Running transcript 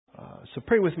So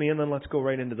pray with me and then let's go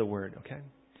right into the Word, okay?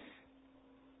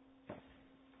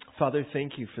 Father,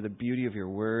 thank you for the beauty of your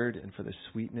Word and for the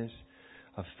sweetness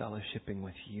of fellowshipping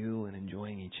with you and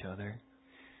enjoying each other.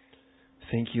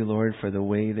 Thank you, Lord, for the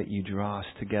way that you draw us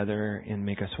together and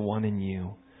make us one in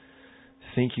you.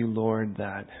 Thank you, Lord,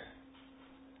 that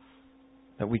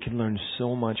we can learn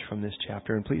so much from this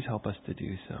chapter, and please help us to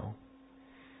do so.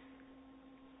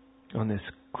 On this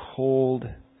cold,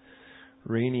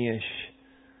 rainy-ish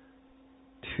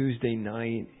Tuesday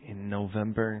night in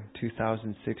November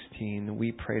 2016,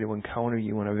 we pray to encounter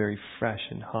you in a very fresh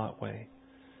and hot way.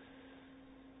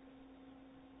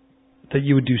 That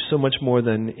you would do so much more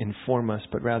than inform us,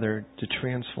 but rather to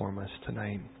transform us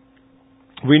tonight.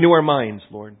 Renew our minds,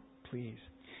 Lord, please.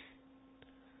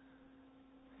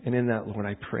 And in that, Lord,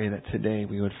 I pray that today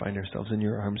we would find ourselves in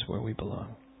your arms where we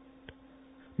belong.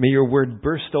 May your word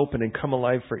burst open and come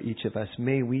alive for each of us.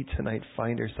 May we tonight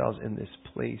find ourselves in this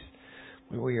place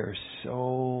where we are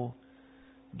so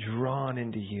drawn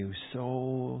into you,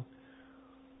 so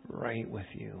right with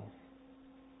you.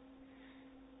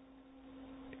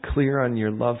 Clear on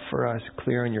your love for us,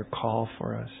 clear on your call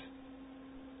for us.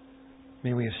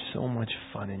 May we have so much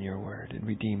fun in your word and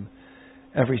redeem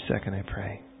every second, I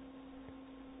pray.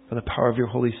 By the power of your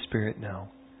Holy Spirit now,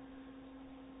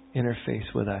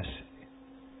 interface with us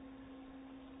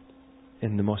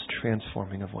in the most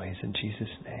transforming of ways. In Jesus'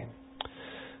 name,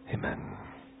 amen.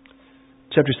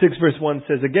 Chapter 6, verse 1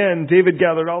 says, Again, David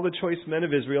gathered all the choice men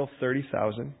of Israel,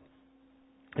 30,000.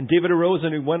 And David arose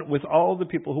and he went with all the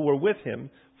people who were with him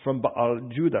from Baal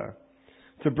Judah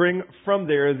to bring from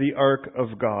there the ark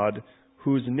of God,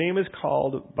 whose name is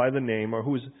called by the name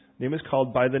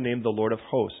the Lord of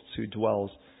Hosts, who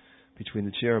dwells between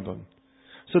the cherubim.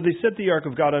 So they set the ark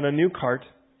of God on a new cart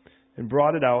and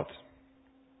brought it out.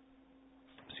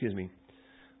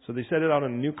 So they set it out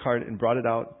on a new cart and brought it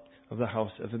out of the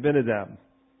house of Abinadab,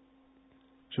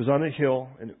 which was on a hill,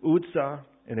 and Uzzah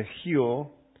and Ahio,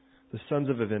 the sons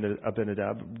of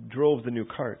Abinadab, drove the new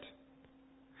cart.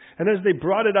 And as they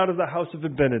brought it out of the house of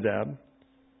Abinadab,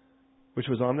 which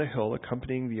was on the hill,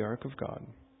 accompanying the ark of God,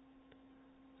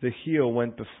 the heel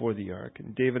went before the ark,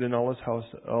 and David and all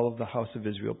of the house of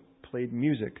Israel played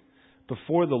music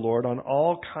before the Lord on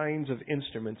all kinds of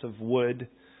instruments of wood,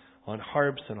 on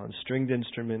harps and on stringed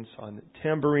instruments, on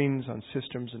tambourines, on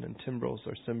sistrums and on timbrels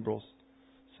or cymbals.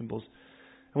 And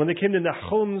when they came to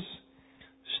Nahum's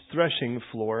threshing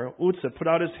floor, Uzzah put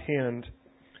out his hand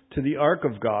to the ark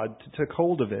of God to take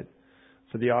hold of it,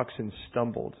 for the oxen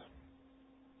stumbled.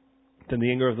 Then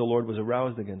the anger of the Lord was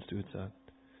aroused against Uzzah,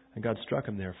 and God struck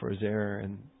him there for his error,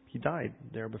 and he died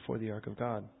there before the ark of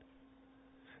God.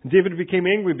 And David became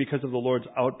angry because of the Lord's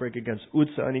outbreak against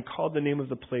Uzzah, and he called the name of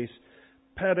the place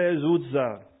Perez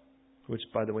Uzzah, which,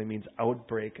 by the way, means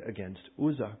outbreak against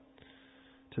Uzzah,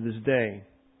 to this day.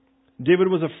 David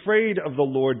was afraid of the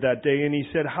Lord that day, and he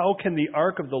said, How can the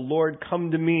ark of the Lord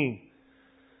come to me?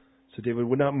 So David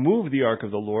would not move the ark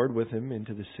of the Lord with him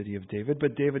into the city of David,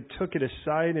 but David took it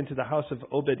aside into the house of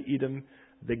Obed-Edom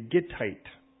the Gittite.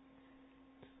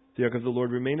 The ark of the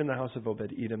Lord remained in the house of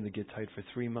Obed-Edom the Gittite for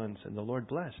 3 months, and the Lord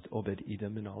blessed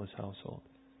Obed-Edom and all his household.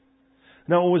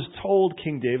 Now it was told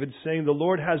King David, saying, The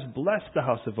Lord has blessed the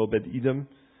house of Obed-Edom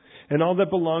and all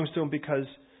that belongs to him because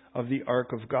of the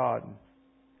ark of God.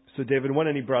 So David went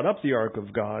and he brought up the ark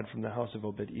of God from the house of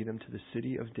Obed-Edom to the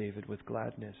city of David with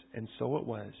gladness. And so it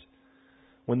was.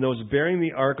 When those bearing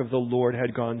the ark of the Lord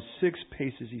had gone 6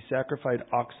 paces, he sacrificed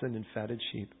oxen and fatted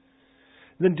sheep.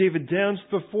 Then David danced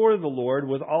before the Lord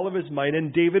with all of his might,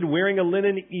 and David wearing a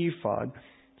linen ephod.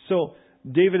 So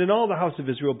David and all the house of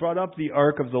Israel brought up the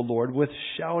ark of the Lord with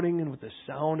shouting and with the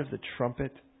sound of the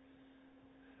trumpet.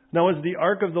 Now as the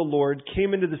ark of the Lord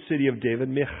came into the city of David,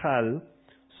 Michal,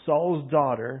 Saul's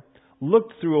daughter,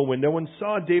 looked through a window and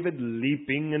saw David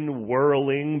leaping and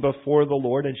whirling before the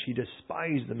Lord, and she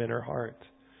despised them in her heart.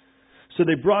 So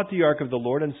they brought the ark of the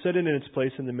Lord and set it in its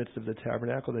place in the midst of the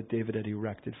tabernacle that David had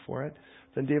erected for it.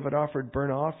 Then David offered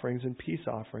burnt offerings and peace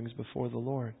offerings before the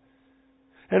Lord.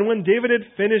 And when David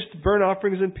had finished burnt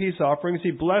offerings and peace offerings,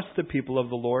 he blessed the people of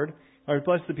the Lord, or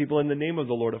blessed the people in the name of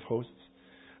the Lord of hosts.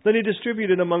 Then he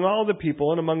distributed among all the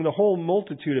people and among the whole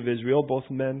multitude of Israel, both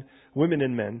men, women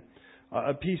and men,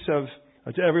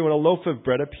 to everyone a loaf of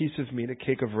bread, a piece of meat, a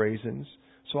cake of raisins.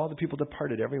 So all the people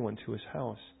departed, everyone to his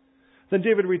house. Then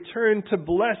David returned to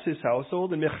bless his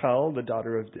household, and Michal, the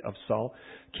daughter of Saul,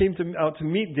 came out to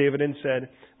meet David and said,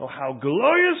 Oh, how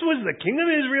glorious was the king of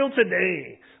Israel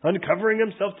today, uncovering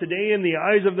himself today in the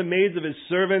eyes of the maids of his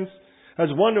servants, as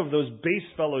one of those base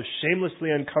fellows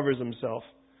shamelessly uncovers himself.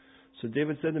 So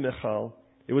David said to Michal,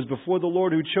 It was before the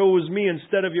Lord who chose me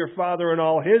instead of your father and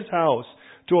all his house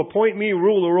to appoint me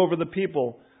ruler over the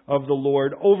people of the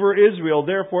Lord, over Israel.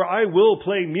 Therefore I will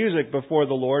play music before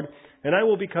the Lord, and I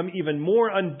will become even more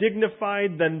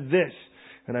undignified than this,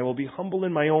 and I will be humble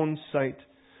in my own sight.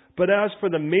 But as for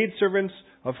the maidservants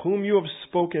of whom you have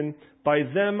spoken, by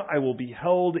them I will be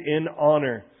held in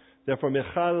honor. Therefore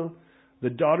Michal, the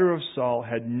daughter of Saul,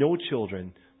 had no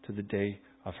children to the day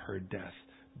of her death.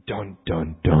 Dun,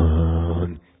 dun,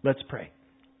 dun. Let's pray.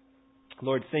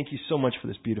 Lord, thank you so much for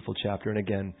this beautiful chapter. And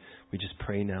again, we just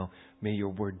pray now, may your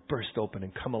word burst open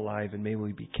and come alive, and may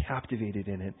we be captivated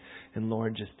in it. And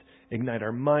Lord, just ignite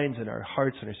our minds and our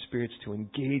hearts and our spirits to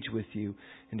engage with you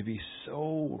and to be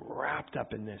so wrapped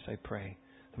up in this, I pray,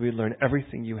 that we learn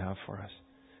everything you have for us.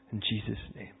 In Jesus'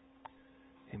 name,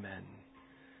 amen.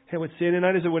 Hey, I would say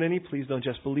tonight as I would any, please don't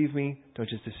just believe me. Don't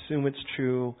just assume it's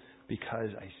true because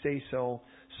I say so.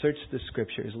 Search the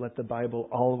scriptures. Let the Bible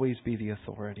always be the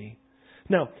authority.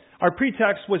 Now, our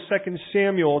pretext was 2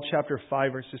 Samuel chapter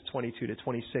 5, verses 22 to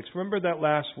 26. Remember that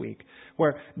last week,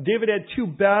 where David had two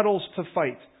battles to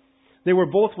fight. They were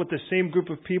both with the same group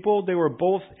of people. They were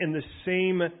both in the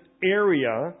same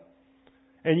area.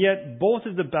 And yet, both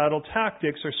of the battle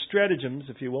tactics, or stratagems,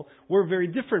 if you will, were very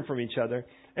different from each other.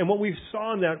 And what we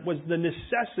saw in that was the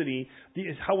necessity,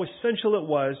 how essential it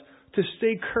was to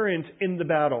stay current in the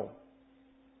battle.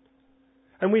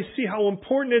 And we see how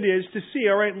important it is to see,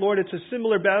 all right, Lord, it's a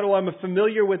similar battle. I'm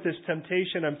familiar with this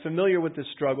temptation. I'm familiar with this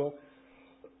struggle.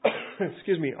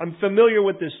 Excuse me. I'm familiar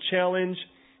with this challenge.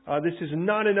 This is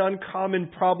not an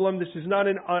uncommon problem. This is not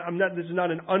an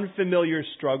unfamiliar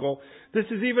struggle. This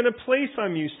is even a place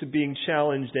I'm used to being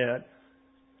challenged at.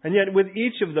 And yet with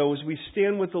each of those, we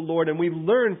stand with the Lord and we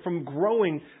learn from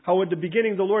growing how at the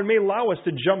beginning the Lord may allow us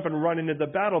to jump and run into the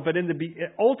battle, but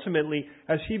ultimately,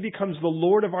 as He becomes the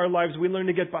Lord of our lives, we learn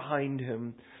to get behind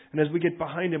Him. And as we get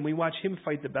behind Him, we watch Him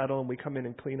fight the battle and we come in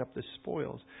and clean up the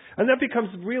spoils. And that becomes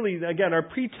really, again, our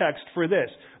pretext for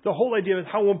this. The whole idea is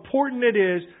how important it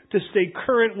is to stay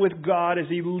current with God as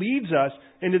He leads us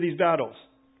into these battles.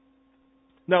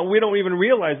 Now, we don't even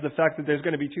realize the fact that there's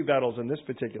going to be two battles in this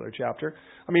particular chapter.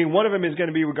 I mean, one of them is going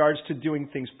to be regards to doing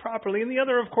things properly, and the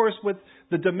other, of course, with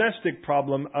the domestic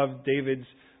problem of David's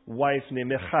wife named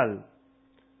Michal.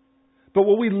 But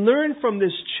what we learn from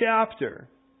this chapter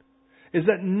is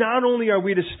that not only are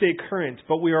we to stay current,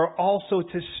 but we are also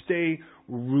to stay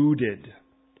rooted.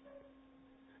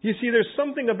 You see, there's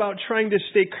something about trying to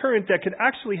stay current that could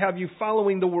actually have you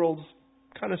following the world's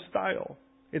kind of style,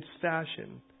 its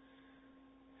fashion.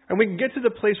 And we can get to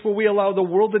the place where we allow the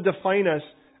world to define us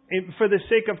for the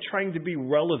sake of trying to be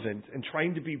relevant and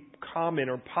trying to be common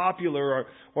or popular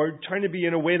or trying to be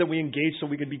in a way that we engage so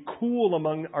we can be cool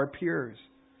among our peers.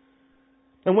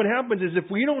 And what happens is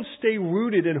if we don't stay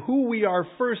rooted in who we are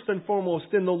first and foremost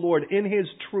in the Lord, in His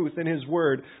truth, in His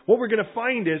Word, what we're going to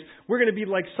find is we're going to be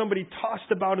like somebody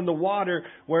tossed about in the water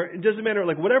where it doesn't matter,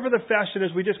 like whatever the fashion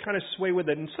is, we just kind of sway with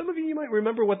it. And some of you might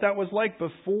remember what that was like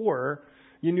before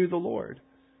you knew the Lord.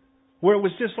 Where it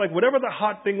was just like whatever the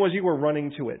hot thing was, you were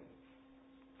running to it.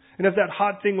 And if that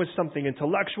hot thing was something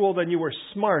intellectual, then you were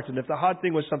smart. And if the hot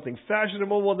thing was something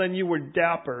fashionable, well, then you were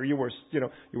dapper. You were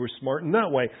smart in that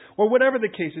way. Or whatever the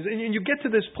case is. And you get to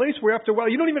this place where after a while,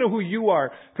 you don't even know who you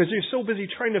are because you're so busy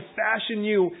trying to fashion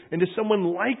you into someone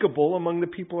likable among the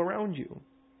people around you.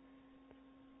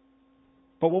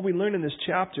 But what we learn in this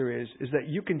chapter is that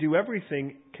you can do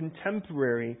everything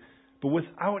contemporary, but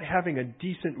without having a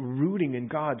decent rooting in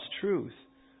God's truth.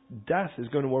 Death is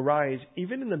going to arise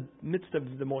even in the midst of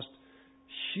the most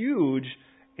huge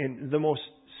and the most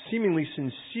seemingly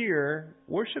sincere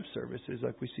worship services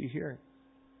like we see here.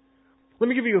 Let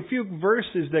me give you a few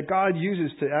verses that God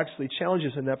uses to actually challenge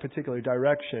us in that particular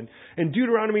direction. In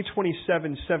Deuteronomy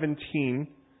 27:17,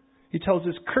 He tells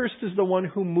us, "Cursed is the one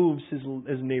who moves his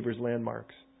neighbor's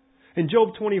landmarks." In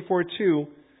Job 24:2,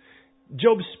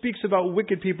 Job speaks about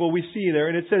wicked people we see there,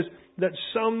 and it says that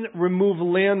some remove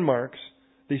landmarks.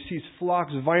 They seize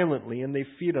flocks violently and they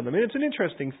feed on them. And it's an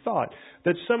interesting thought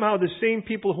that somehow the same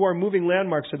people who are moving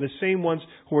landmarks are the same ones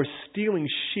who are stealing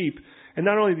sheep. And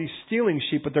not only are they stealing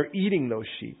sheep, but they're eating those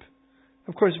sheep.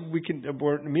 Of course,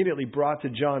 we're immediately brought to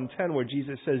John 10 where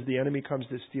Jesus says, "The enemy comes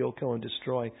to steal, kill, and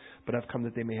destroy, but I've come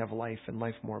that they may have life and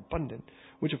life more abundant,"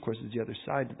 which of course is the other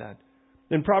side to that.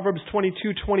 In Proverbs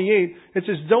 22:28, it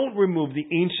says, "Don't remove the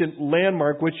ancient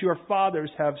landmark which your fathers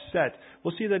have set."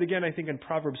 We'll see that again, I think, in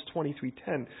Proverbs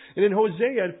 23:10. And in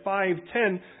Hosea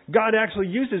 5:10, God actually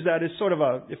uses that as sort of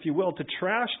a, if you will, to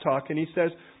trash talk. And He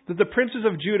says that the princes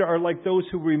of Judah are like those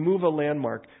who remove a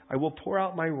landmark. I will pour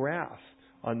out my wrath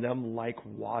on them like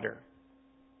water.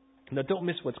 Now, don't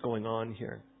miss what's going on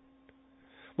here.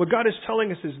 What God is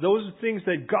telling us is those things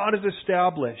that God has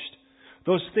established,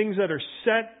 those things that are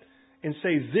set and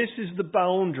say, this is the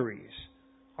boundaries,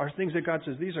 are things that God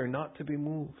says, these are not to be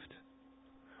moved.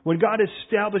 When God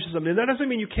establishes them, and that doesn't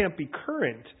mean you can't be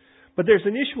current, but there's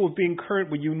an issue of being current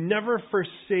where you never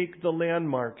forsake the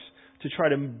landmarks to try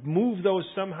to move those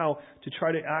somehow to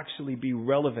try to actually be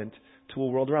relevant to a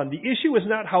world around. The issue is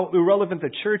not how irrelevant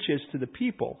the church is to the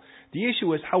people. The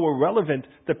issue is how irrelevant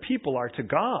the people are to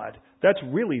God. That's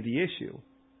really the issue.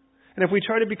 And if we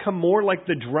try to become more like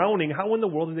the drowning, how in the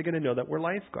world are they going to know that we're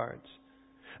lifeguards?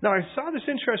 Now, I saw this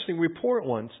interesting report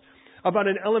once about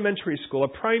an elementary school, a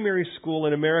primary school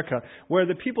in America, where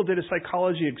the people did a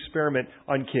psychology experiment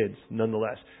on kids,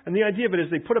 nonetheless. And the idea of it is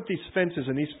they put up these fences,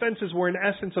 and these fences were in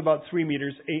essence about 3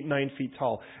 meters, 9 feet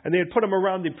tall. And they had put them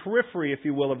around the periphery, if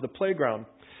you will, of the playground.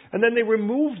 And then they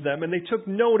removed them, and they took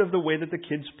note of the way that the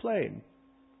kids played.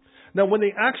 Now, when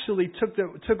they actually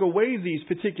took away these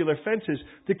particular fences,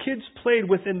 the kids played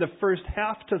within the first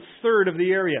half to third of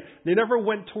the area. They never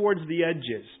went towards the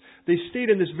edges. They stayed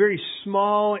in this very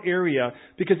small area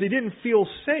because they didn't feel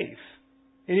safe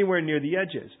anywhere near the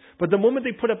edges. But the moment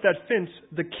they put up that fence,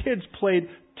 the kids played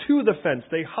to the fence.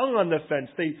 They hung on the fence.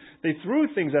 They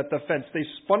threw things at the fence. They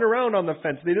spun around on the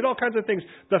fence. They did all kinds of things.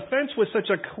 The fence was such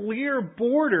a clear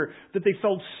border that they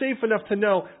felt safe enough to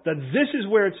know that this is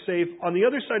where it's safe. On the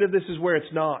other side of this is where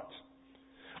it's not.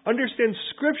 Understand,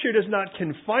 Scripture does not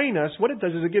confine us. What it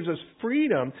does is it gives us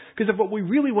freedom, because if what we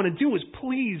really want to do is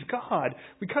please God,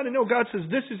 we kind of know God says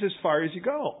this is as far as you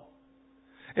go.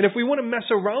 And if we want to mess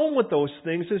around with those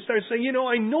things and start saying,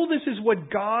 I know this is what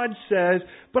God says,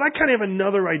 but I kind of have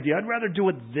another idea. I'd rather do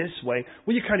it this way.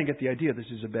 Well, you kind of get the idea this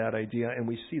is a bad idea, and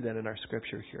we see that in our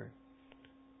Scripture here.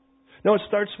 Now, it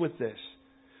starts with this.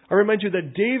 I remind you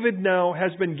that David now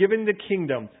has been given the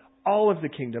kingdom, all of the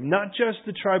kingdom, not just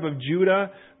the tribe of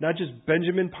Judah, not just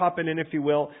Benjamin popping in, if you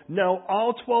will. Now,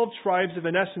 all 12 tribes have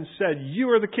in essence said, you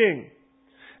are the king.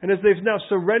 And as they've now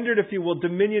surrendered, if you will,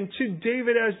 dominion to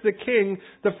David as the king,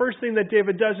 the first thing that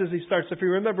David does is he starts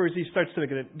to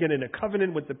get in a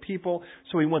covenant with the people.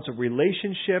 So he wants a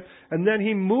relationship. And then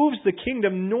he moves the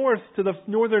kingdom north to the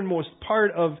northernmost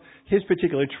part of his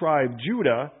particular tribe,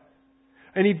 Judah.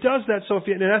 And he does that so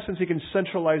in essence he can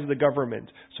centralize the government.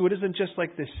 So it isn't just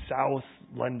like this South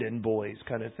London boys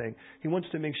kind of thing. He wants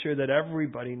to make sure that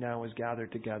everybody now is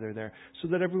gathered together there so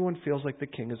that everyone feels like the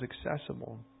king is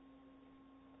accessible.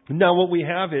 Now what we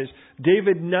have is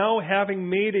David now having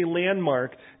made a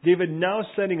landmark, David now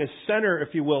setting a center, if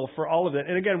you will, for all of it.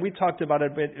 And again, we talked about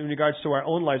it in regards to our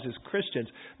own lives as Christians,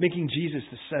 making Jesus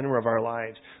the center of our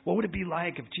lives. What would it be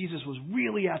like if Jesus was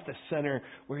really at the center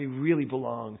where he really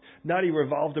belonged? Not he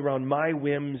revolved around my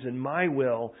whims and my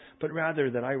will, but rather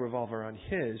that I revolve around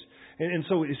his. And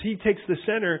so as he takes the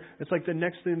center, it's like the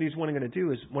next thing that he's wanting to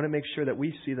do is want to make sure that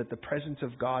we see that the presence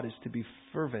of God is to be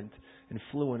fervent and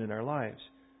fluent in our lives.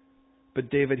 But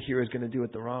David here is going to do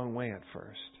it the wrong way at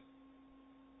first.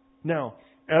 Now,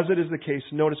 as it is the case,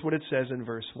 notice what it says in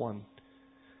verse 1.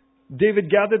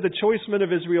 David gathered the choice men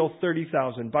of Israel,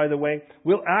 30,000. By the way,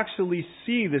 we'll actually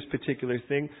see this particular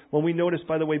thing when we notice,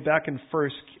 by the way, back in 1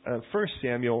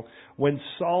 Samuel, when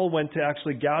Saul went to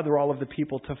actually gather all of the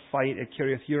people to fight at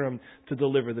Kiriath-Jearim to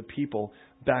deliver the people.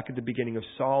 Back at the beginning of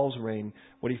Saul's reign,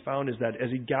 what he found is that as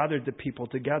he gathered the people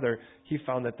together, he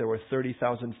found that there were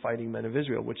 30,000 fighting men of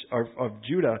Israel, which are of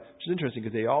Judah, which is interesting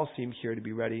because they all seem here to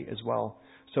be ready as well.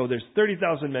 So there's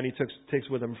 30,000 men he takes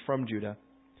with him from Judah.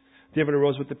 David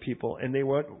arose with the people, and they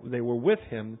were with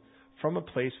him from a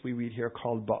place we read here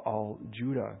called Baal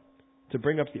Judah, to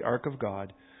bring up the ark of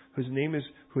God, whose name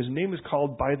is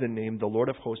called by the name the Lord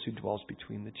of hosts, who dwells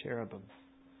between the cherubim.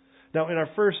 Now, in our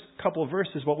first couple of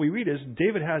verses, what we read is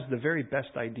David has the very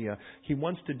best idea. He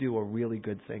wants to do a really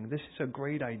good thing. This is a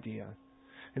great idea.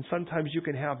 And sometimes you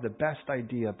can have the best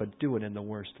idea, but do it in the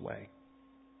worst way.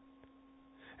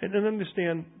 And then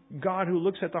understand, God who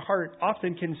looks at the heart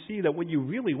often can see that what you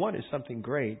really want is something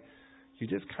great. You're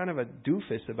just kind of a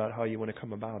doofus about how you want to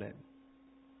come about it.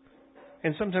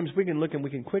 And sometimes we can look and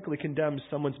we can quickly condemn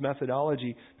someone's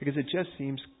methodology because it just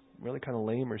seems really kind of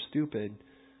lame or stupid.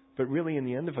 But really, in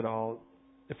the end of it all,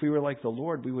 if we were like the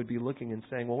Lord, we would be looking and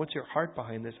saying, well, what's your heart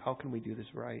behind this? How can we do this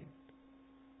right?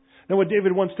 Now, what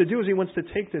David wants to do is he wants to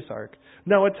take this ark.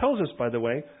 Now, it tells us, by the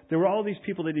way, there were all these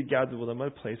people that he gathered with him at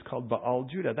a place called Baal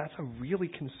Judah. That's a really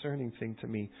concerning thing to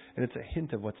me, and it's a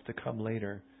hint of what's to come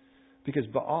later. Because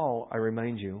Baal, I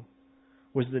remind you,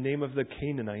 was the name of the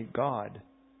Canaanite god.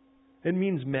 It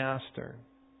means master.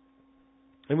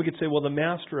 And we could say, well, the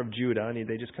master of Judah, and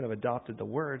they just kind of adopted the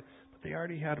word, but they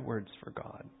already had words for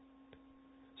God.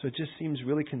 So it just seems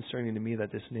really concerning to me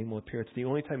that this name will appear. It's the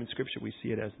only time in Scripture we see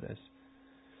it as this.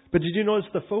 But did you notice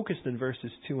the focus in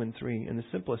verses 2 and 3, in the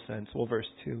simplest sense, well, verse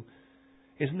 2,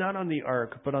 is not on the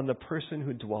ark, but on the person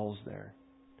who dwells there.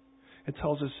 It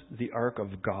tells us the ark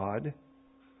of God,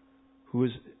 who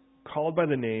is called by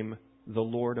the name the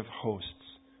Lord of hosts,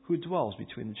 who dwells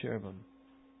between the cherubim.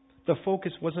 The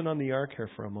focus wasn't on the ark here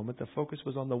for a moment. The focus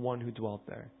was on the one who dwelt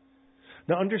there.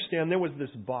 Now understand, there was this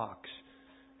box.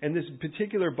 And this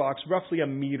particular box, roughly a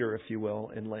meter, if you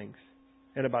will, in length,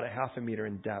 and about a half a meter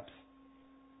in depth,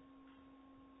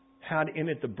 had in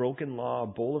it the broken law, a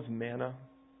bowl of manna,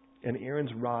 and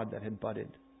Aaron's rod that had budded.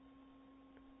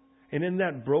 And in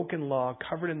that broken law,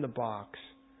 covered in the box,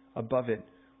 above it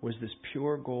was this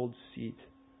pure gold seat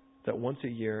that once a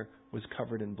year was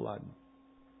covered in blood.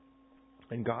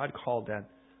 And God called that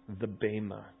the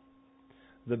Bema.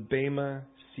 The Bema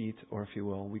seat, or if you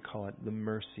will, we call it the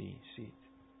mercy seat.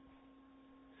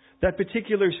 That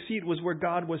particular seat was where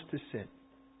God was to sit.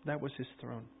 That was His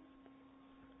throne,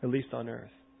 at least on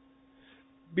earth.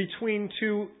 Between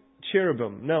two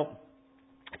cherubim. Now,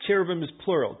 cherubim is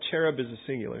plural. Cherub is a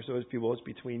singular. So as people, it's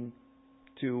between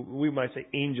two, we might say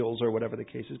angels or whatever the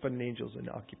case is, but an angel is an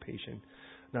occupation,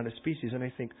 not a species. And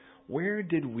I think, where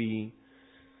did we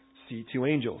see two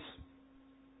angels?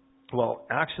 Well,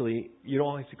 actually, you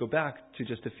don't have to go back to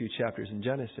just a few chapters in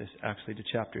Genesis, actually to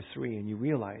chapter 3, and you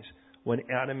realize when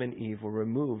Adam and Eve were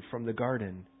removed from the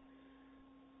Garden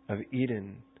of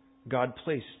Eden, God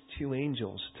placed two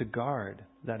angels to guard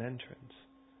that entrance.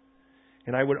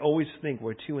 And I would always think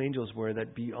where two angels were,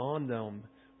 that beyond them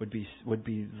would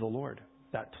be the Lord,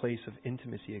 that place of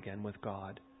intimacy again with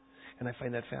God. And I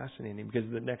find that fascinating because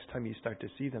the next time you start to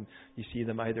see them, you see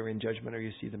them either in judgment or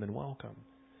you see them in welcome.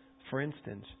 For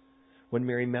instance, when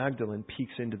Mary Magdalene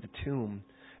peeks into the tomb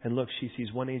and looks, she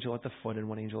sees one angel at the foot and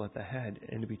one angel at the head,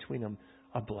 and in between them,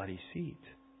 a bloody seat.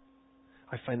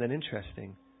 I find that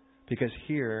interesting because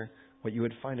here, what you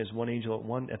would find is one angel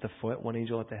at the foot, one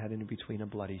angel at the head, and in between a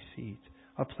bloody seat,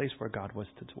 a place where God was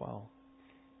to dwell.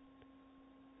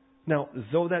 Now,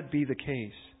 though that be the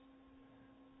case,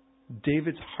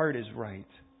 David's heart is right,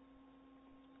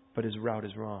 but his route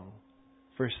is wrong.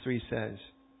 Verse 3 says,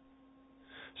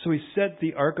 "So he set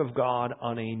the ark of God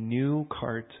on a new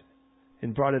cart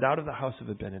and brought it out of the house of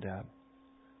Abinadab,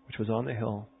 which was on the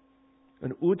hill.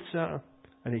 And Uzzah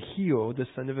and Ahio, the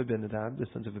sons of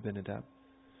Abinadab,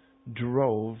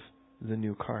 drove the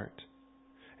new cart."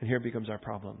 And here becomes our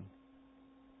problem.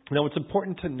 Now, it's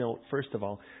important to note, first of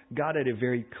all, God had a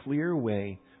very clear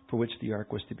way for which the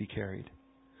ark was to be carried.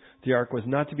 The ark was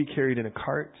not to be carried in a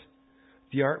cart.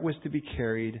 The ark was to be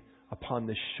carried upon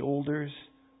the shoulders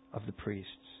of the priests.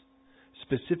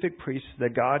 Specific priests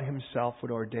that God Himself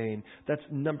would ordain. That's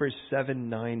Numbers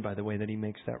 7:9, by the way, that He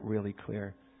makes that really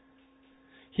clear.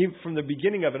 He, from the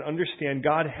beginning of it, understand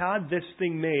God had this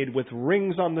thing made with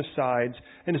rings on the sides.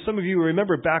 And some of you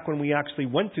remember back when we actually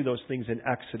went through those things in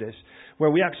Exodus, where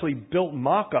we actually built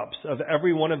mock-ups of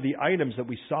every one of the items that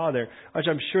we saw there, which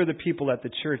I'm sure the people at the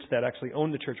church that actually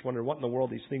owned the church wondered what in the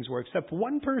world these things were, except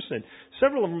one person.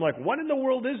 Several of them were like, what in the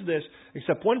world is this?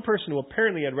 Except one person who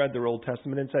apparently had read their Old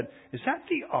Testament and said, is that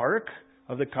the Ark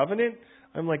of the Covenant?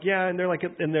 I'm like, yeah. And they're like,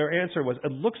 and their answer was,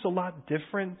 it looks a lot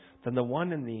different than the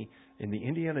one in the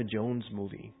Indiana Jones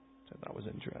movie. So that was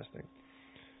interesting.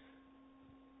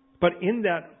 But in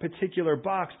that particular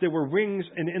box, there were rings,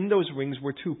 and in those rings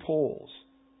were two poles,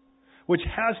 which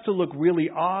has to look really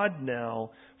odd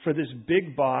now for this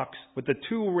big box with the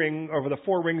the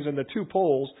 4 rings and the 2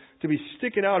 poles to be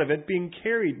sticking out of it, being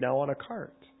carried now on a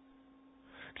cart.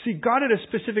 See, God in a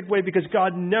specific way, because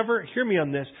God never, hear me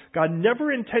on this, God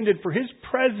never intended for His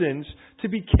presence to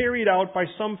be carried out by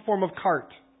some form of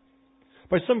cart,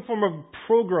 by some form of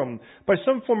program, by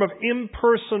some form of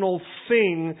impersonal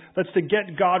thing that's to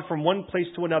get God from one place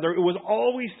to another. It was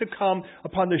always to come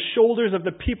upon the shoulders of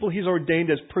the people He's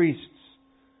ordained as priests.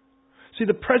 See,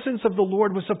 the presence of the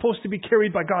Lord was supposed to be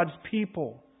carried by God's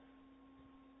people.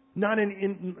 Not an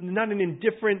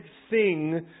indifferent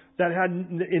thing that had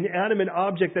an inanimate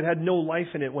object that had no life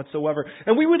in it whatsoever.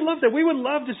 And we would love that. We would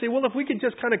love to say, well, if we could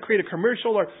just kind of create a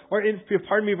commercial or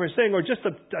pardon me for saying, or just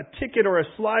a ticket or a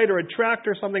slide or a tract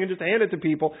or something and just hand it to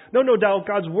people. No doubt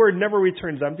God's Word never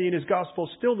returns empty, and His gospel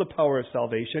is still the power of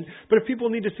salvation. But if people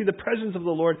need to see the presence of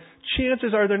the Lord,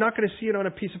 chances are they're not going to see it on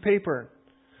a piece of paper.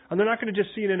 And they're not going to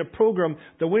just see it in a program.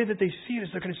 The way that they see it is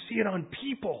they're going to see it on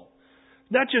people.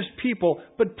 Not just people,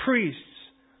 but priests.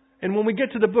 And when we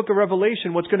get to the book of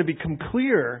Revelation, what's going to become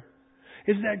clear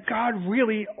is that God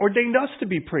really ordained us to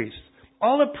be priests.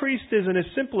 All a priest is, in a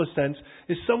simplest sense,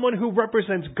 is someone who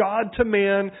represents God to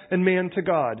man and man to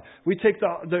God. We take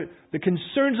the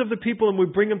concerns of the people and we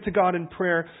bring them to God in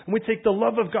prayer. And we take the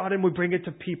love of God and we bring it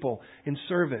to people in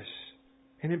service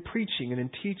and in preaching and in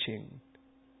teaching.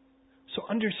 So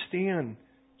understand,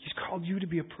 He's called you to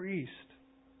be a priest.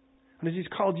 And as He's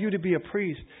called you to be a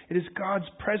priest, it is God's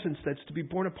presence that's to be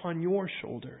borne upon your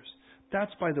shoulders.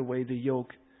 That's, by the way, the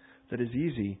yoke that is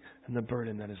easy and the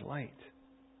burden that is light.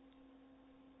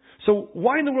 So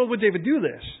why in the world would David do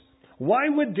this? Why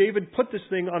would David put this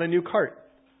thing on a new cart?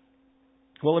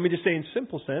 Well, let me just say in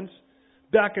simple sense,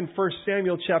 back in 1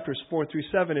 Samuel chapters 4 through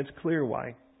 7, it's clear why.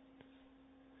 I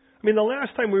mean, the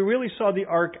last time we really saw the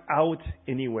ark out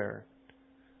anywhere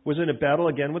was in a battle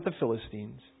again with the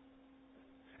Philistines.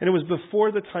 And it was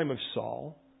before the time of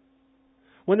Saul,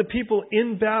 when the people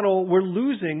in battle were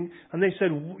losing, and they said,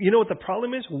 you know what the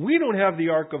problem is? We don't have the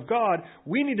ark of God.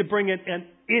 We need to bring it, and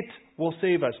it will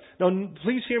save us. Now,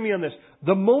 please hear me on this.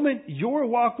 The moment your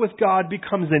walk with God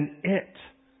becomes an it,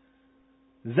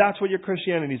 that's what your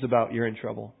Christianity is about. You're in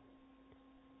trouble.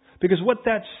 Because what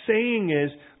that's saying is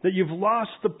that you've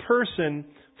lost the person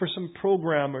for some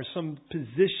program or some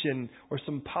position or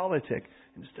some politic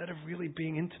instead of really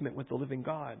being intimate with the living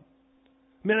God.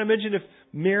 I mean, imagine if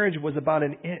marriage was about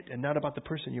an it and not about the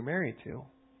person you're married to.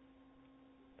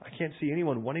 I can't see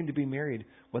anyone wanting to be married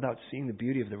without seeing the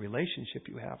beauty of the relationship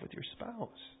you have with your spouse.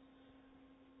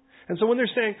 And so when they're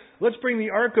saying, let's bring the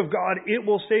ark of God, it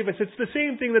will save us. It's the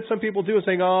same thing that some people do,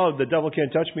 saying, oh, the devil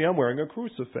can't touch me, I'm wearing a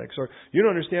crucifix. Or, you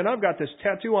don't understand, I've got this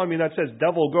tattoo on me that says,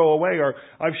 devil, go away. Or,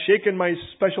 I've shaken my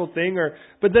special thing.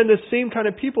 But then the same kind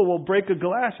of people will break a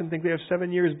glass and think they have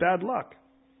 7 years bad luck.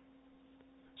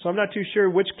 So I'm not too sure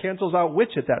which cancels out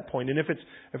which at that point. And if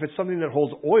it's something that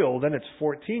holds oil, then it's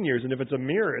 14 years. And if it's a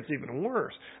mirror, it's even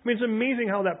worse. I mean, it's amazing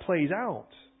how that plays out.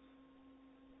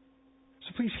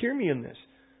 So please hear me in this.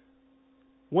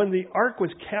 When the ark was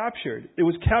captured, it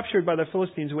was captured by the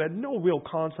Philistines who had no real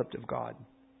concept of God.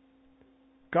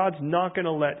 God's not going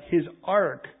to let His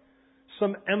ark,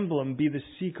 some emblem, be the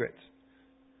secret.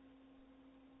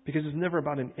 Because it's never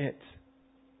about an it.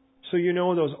 So you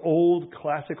know those old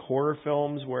classic horror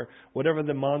films where whatever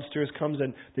the monsters comes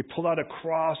and they pull out a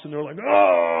cross and they're like,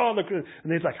 oh, and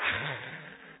they're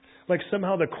like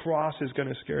somehow the cross is going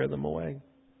to scare them away.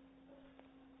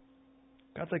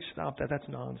 God's like, stop that. That's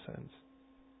nonsense.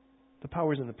 The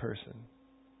power's in the person.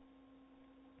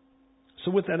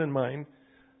 So with that in mind,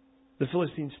 the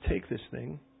Philistines take this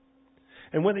thing.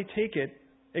 And when they take it,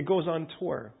 it goes on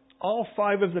tour. All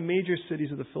 5 of the major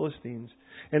cities of the Philistines.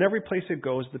 And every place it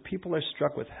goes, the people are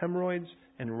struck with hemorrhoids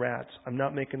and rats. I'm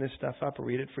not making this stuff up.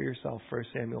 Read it for yourself. 1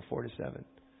 Samuel 4-7.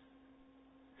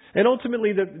 And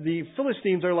ultimately, the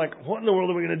Philistines are like, what in the world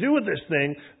are we going to do with this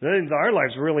thing? Our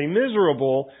life's really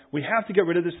miserable. We have to get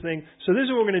rid of this thing. So this is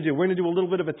what we're going to do. We're going to do a little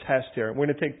bit of a test here. We're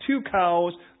going to take 2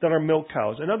 cows that are milk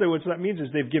cows. In other words, what that means is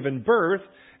they've given birth.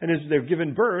 And as they've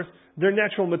given birth, their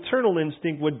natural maternal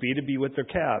instinct would be to be with their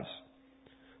calves.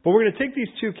 But we're going to take these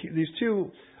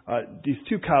two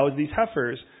cows, these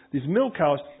heifers, these milk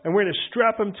cows, and we're going to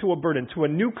strap them to a burden, to a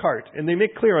new cart. And they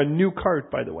make clear a new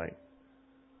cart, by the way.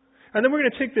 And then we're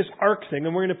going to take this ark thing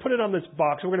and we're going to put it on this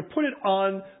box. We're going to put it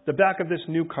on the back of this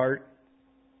new cart.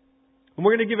 And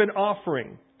we're going to give an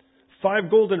offering.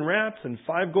 5 golden rats and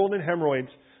 5 golden hemorrhoids.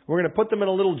 We're going to put them in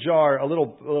a little jar, a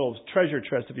little treasure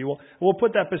chest, if you will. And we'll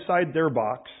put that beside their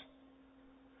box.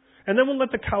 And then we'll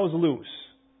let the cows loose.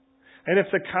 And if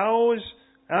the cows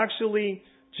actually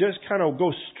just kind of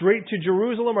go straight to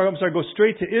Jerusalem, go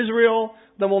straight to Israel,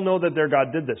 then we'll know that their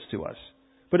God did this to us.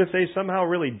 But if they somehow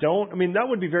really don't, I mean, that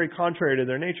would be very contrary to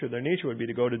their nature. Their nature would be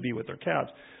to go to be with their calves.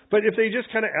 But if they just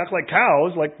kind of act like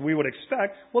cows, like we would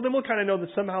expect, well, then we'll kind of know that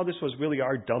somehow this was really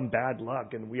our dumb bad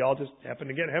luck. And we all just happened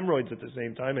to get hemorrhoids at the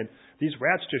same time. And these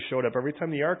rats just showed up every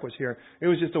time the ark was here. It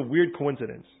was just a weird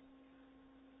coincidence.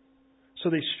 So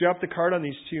they strap the cart on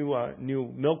these 2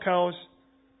 new milk cows.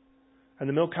 And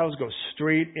the milk cows go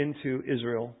straight into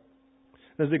Israel.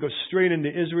 As they go straight into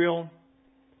Israel,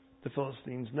 the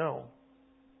Philistines know.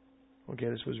 Okay,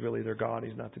 this was really their God.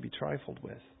 He's not to be trifled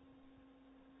with.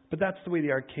 But that's the way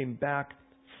the ark came back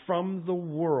from the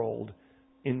world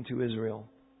into Israel.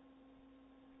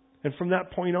 And from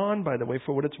that point on, by the way,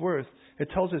 for what it's worth, it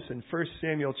tells us in 1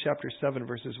 Samuel chapter 7,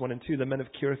 verses 1 and 2, the men of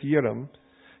Kiriath Yearim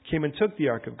came and took the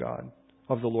ark of God,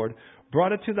 of the Lord,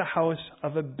 brought it to the house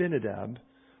of Abinadab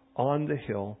on the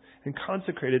hill, and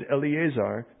consecrated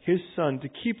Eleazar, his son, to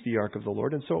keep the ark of the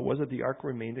Lord. And so it was that the ark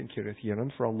remained in Kiriath Yearim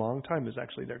for a long time. It was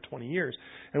actually there 20 years.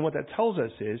 And what that tells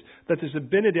us is that this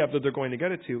Abinadab that they're going to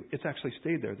get it to, it's actually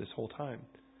stayed there this whole time.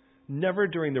 Never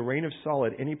during the reign of Saul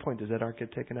at any point does that ark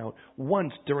get taken out.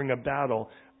 Once during a battle,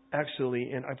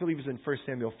 actually, and I believe it was in 1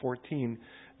 Samuel 14,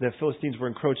 the Philistines were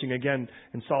encroaching again,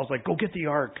 and Saul's like, go get the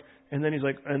ark. And then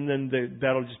the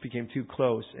battle just became too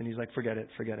close, and he's like, forget it.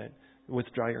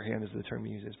 Withdraw your hand is the term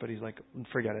he uses. But he's like,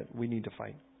 forget it. We need to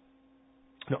fight.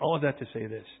 Now, all of that to say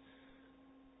this,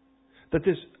 that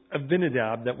this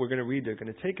Abinadab that we're going to read, they're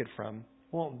going to take it from,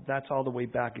 well, that's all the way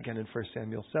back again in 1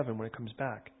 Samuel 7 when it comes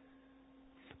back.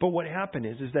 But what happened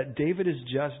is that David is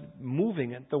just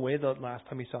moving it the way the last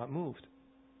time he saw it moved.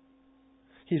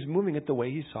 He's moving it the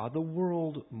way he saw the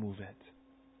world move it.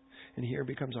 And here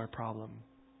becomes our problem.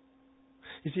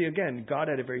 You see, again, God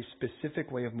had a very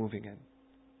specific way of moving it.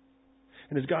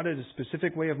 And as God had a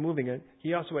specific way of moving it,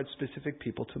 He also had specific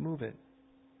people to move it.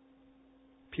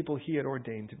 People He had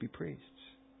ordained to be priests.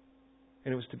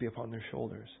 And it was to be upon their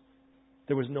shoulders.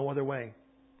 There was no other way.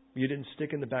 You didn't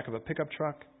stick in the back of a pickup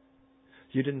truck.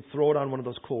 You didn't throw it on one of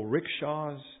those cool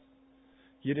rickshaws.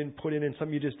 You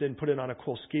just didn't put it on a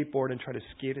cool skateboard and try to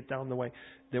skate it down the way.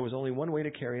 There was only one way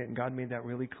to carry it, and God made that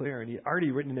really clear. And He had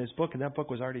already written in His book, and that book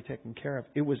was already taken care of.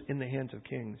 It was in the hands of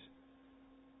kings.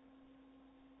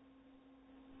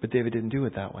 But David didn't do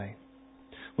it that way.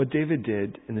 What David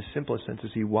did, in the simplest sense, is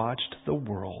he watched the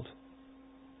world,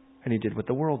 and he did what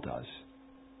the world does.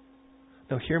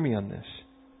 Now, hear me on this.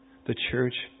 The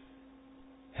church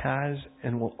has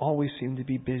and will always seem to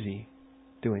be busy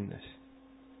doing this.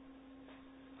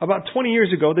 About 20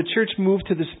 years ago, the church moved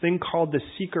to this thing called the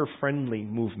seeker-friendly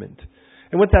movement.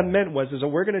 And what that meant was that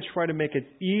we're going to try to make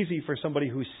it easy for somebody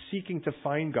who's seeking to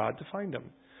find God to find Him.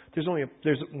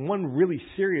 There's one really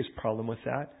serious problem with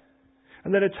that.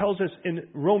 And that it tells us in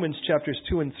Romans chapters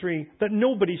 2 and 3 that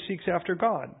nobody seeks after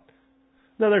God.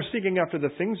 Now, they're seeking after the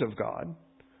things of God.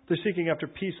 They're seeking after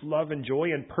peace, love, and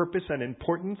joy, and purpose, and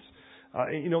importance.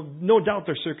 No doubt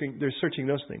they're searching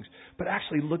those things. But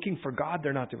actually looking for God,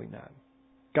 they're not doing that.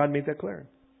 God made that clear.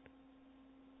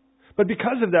 But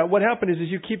because of that, what happened is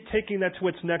you keep taking that to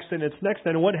its next and its next.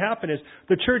 And what happened is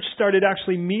the church started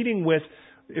actually meeting with,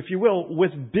 if you will,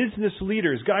 with business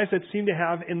leaders, guys that seem to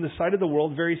have in the side of the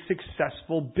world very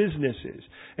successful businesses.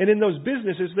 And in those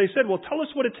businesses, they said, well, tell us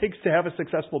what it takes to have a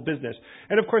successful business.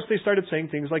 And of course, they started saying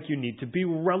things like, you need to be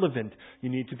relevant. You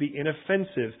need to be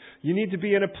inoffensive. You need to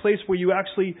be in a place where you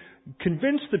actually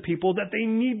convince the people that they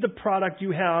need the product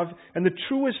you have. And the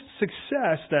truest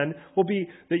success then will be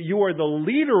that you are the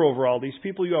leader over all these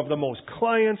people. You have the most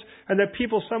clients, and that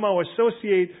people somehow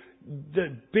associate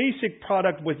the basic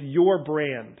product with your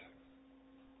brand.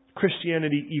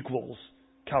 Christianity equals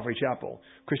Calvary Chapel.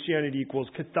 Christianity equals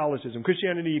Catholicism.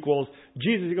 Christianity equals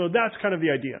Jesus. That's kind of the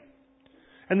idea.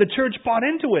 And the church bought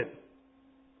into it.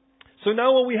 So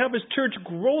now what we have is church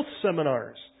growth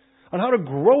seminars on how to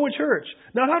grow a church.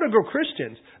 Not how to grow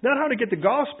Christians. Not how to get the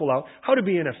gospel out. How to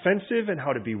be inoffensive and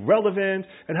how to be relevant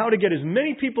and how to get as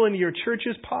many people into your church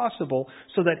as possible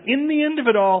so that in the end of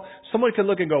it all, someone can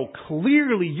look and go,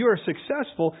 clearly you're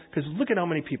successful because look at how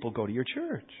many people go to your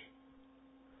church.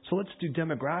 So let's do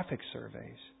demographic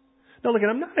surveys. Now look,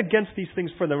 I'm not against these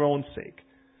things for their own sake.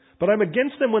 But I'm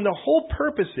against them when the whole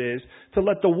purpose is to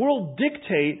let the world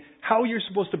dictate how you're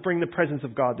supposed to bring the presence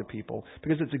of God to people.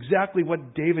 Because it's exactly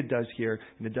what David does here.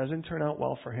 And it doesn't turn out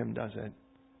well for him, does it?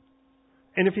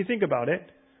 And if you think about it,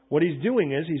 what he's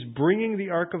doing is he's bringing the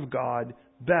ark of God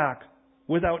back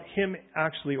without him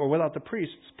actually, or without the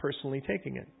priests personally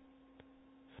taking it.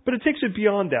 But it takes it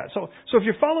beyond that. So if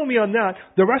you're following me on that,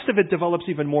 the rest of it develops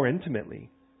even more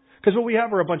intimately. Because what we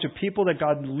have are a bunch of people that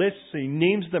God lists, He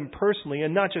names them personally,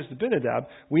 and not just Abinadab.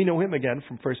 We know him again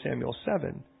from 1 Samuel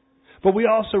 7. But we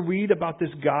also read about this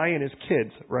guy and his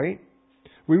kids, right?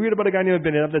 We read about a guy named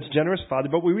Abinadab that's generous father,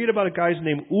 but we read about a guys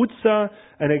named Uzzah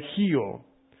and Ahio.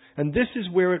 And this is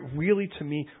where it really, to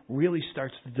me, really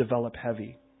starts to develop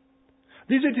heavy.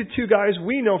 These are the two guys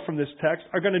we know from this text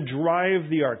are going to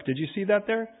drive the ark. Did you see that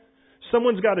there?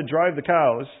 Someone's got to drive the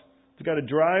cows. They've got to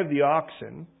drive the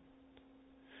oxen.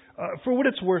 For what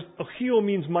it's worth, Ahio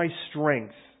means my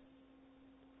strength,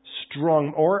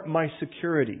 strong, or my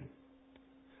security.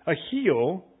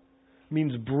 Ahio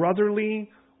means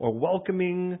brotherly or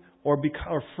welcoming or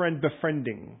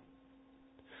befriending.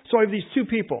 So I have these two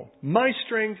people, my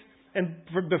strength and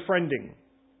befriending,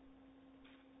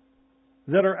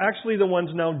 that are actually the ones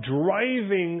now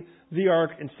driving the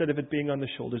ark instead of it being on the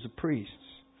shoulders of priests.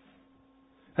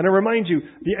 And I remind you,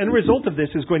 the end result of this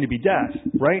is going to be death,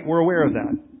 right? We're aware of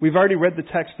that. We've already read the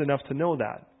text enough to know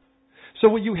that. So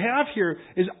what you have here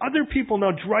is other people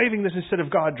now driving this instead of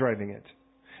God driving it.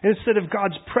 And instead of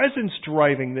God's presence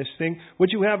driving this thing,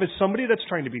 what you have is somebody that's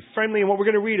trying to be friendly. And what we're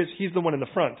going to read is he's the one in the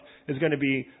front. Is going to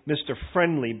be Mr.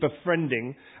 Friendly,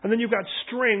 befriending. And then you've got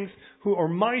strength, or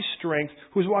my strength,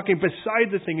 who's walking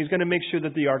beside the thing. He's going to make sure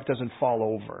that the ark doesn't fall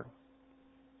over.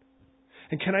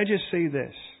 And can I just say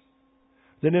this?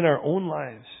 That in our own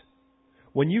lives,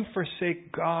 when you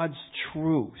forsake God's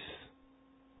truth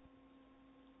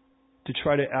to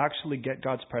try to actually get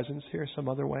God's presence here some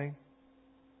other way,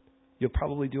 you'll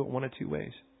probably do it one of two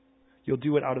ways. You'll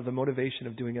do it out of the motivation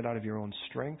of doing it out of your own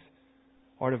strength,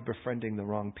 or out of befriending the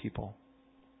wrong people.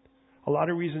 A lot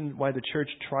of reasons why the church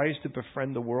tries to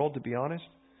befriend the world, to be honest,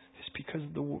 is because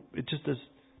it just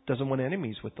doesn't want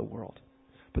enemies with the world.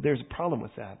 But there's a problem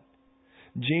with that.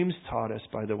 James taught us,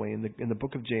 by the way, in the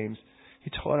book of James,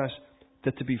 he taught us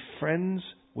that to be friends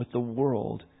with the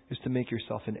world is to make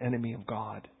yourself an enemy of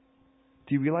God.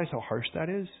 Do you realize how harsh that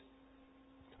is?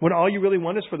 When all you really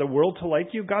want is for the world to like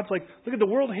you, God's like, look, the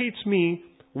world hates me.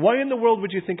 Why in the world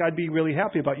would you think I'd be really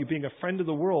happy about you being a friend of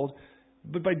the world?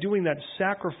 But by doing that,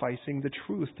 sacrificing the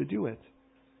truth to do it.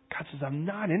 God says, I'm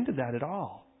not into that at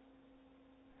all.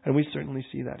 And we certainly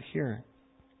see that here.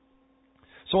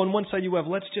 So on one side you have,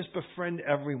 let's just befriend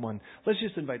everyone. Let's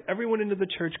just invite everyone into the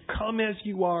church. Come as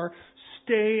you are.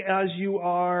 Stay as you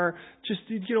are. Just,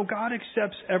 God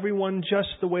accepts everyone just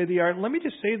the way they are. Let me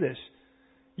just say this.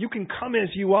 You can come as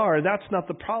you are. That's not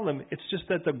the problem. It's just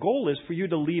that the goal is for you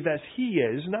to leave as He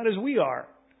is, not as we are.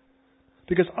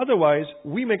 Because otherwise,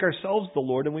 we make ourselves the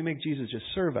Lord and we make Jesus just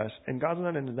serve us. And God's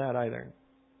not into that either.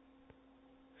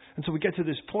 And so we get to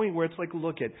this point where it's like,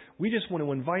 look, we just want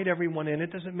to invite everyone in.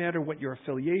 It doesn't matter what your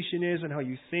affiliation is and how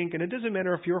you think. And it doesn't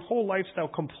matter if your whole lifestyle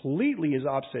completely is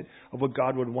opposite of what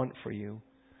God would want for you.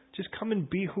 Just come and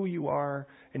be who you are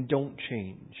and don't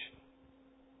change.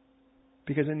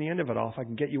 Because in the end of it all, if I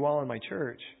can get you all in my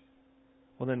church,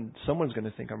 well, then someone's going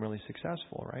to think I'm really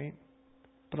successful, right?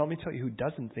 But let me tell you who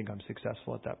doesn't think I'm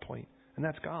successful at that point, and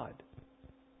that's God.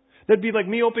 That'd be like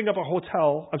me opening up a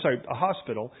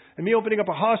hospital, and me opening up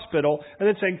a hospital and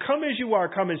then saying, come as you are,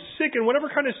 come as sick and whatever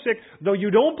kind of sick, though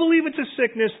you don't believe it's a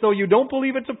sickness, though you don't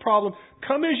believe it's a problem,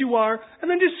 come as you are, and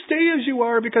then just stay as you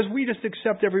are because we just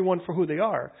accept everyone for who they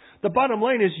are. The bottom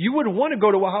line is you would want to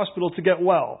go to a hospital to get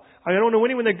well. I don't know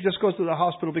anyone that just goes to the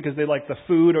hospital because they like the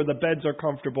food or the beds are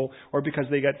comfortable or because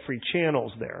they get free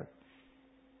channels there.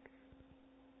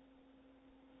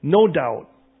 No doubt,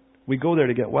 we go there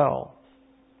to get well.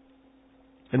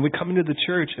 And we come into the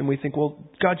church and we think, well,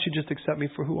 God should just accept me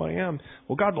for who I am.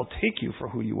 Well, God will take you for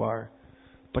who you are.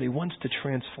 But He wants to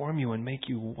transform you and make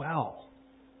you well.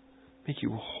 Make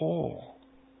you whole.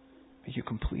 Make you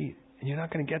complete. And you're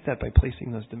not going to get that by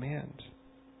placing those demands.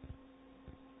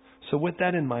 So with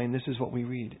that in mind, this is what we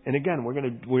read. And again, we're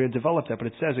going to develop that. But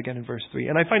it says again in verse 3.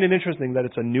 And I find it interesting that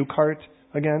it's a new cart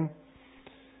again.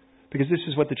 Because this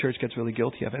is what the church gets really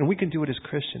guilty of. And we can do it as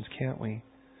Christians, can't we?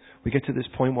 We get to this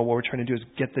point where what we're trying to do is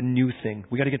get the new thing.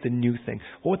 We got to get the new thing.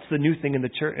 Well, what's the new thing in the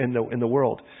church, in the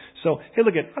world? So, if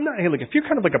you're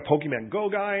kind of like a Pokemon Go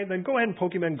guy, then go ahead and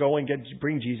Pokemon Go and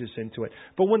bring Jesus into it.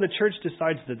 But when the church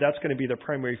decides that that's going to be their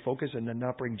primary focus and then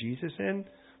not bring Jesus in,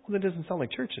 well, that doesn't sound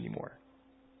like church anymore.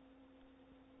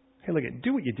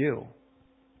 Do what you do,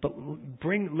 but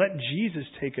let Jesus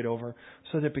take it over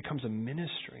so that it becomes a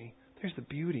ministry. There's the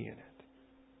beauty in it.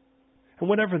 And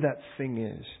whatever that thing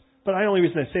is. But the only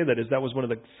reason I say that is that was one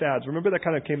of the fads. Remember that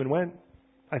kind of came and went?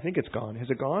 I think it's gone. Has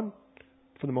it gone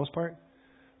for the most part?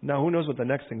 Now, who knows what the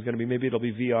next thing's going to be. Maybe it'll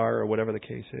be VR or whatever the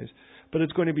case is. But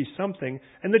it's going to be something.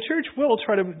 And the church will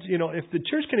try to, if the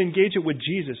church can engage it with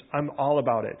Jesus, I'm all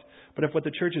about it. But if what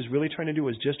the church is really trying to do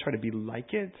is just try to be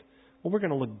like it, well, we're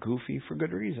going to look goofy for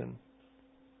good reason.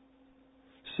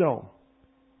 So,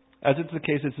 as it's the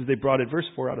case, it says they brought it, verse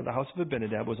 4, out of the house of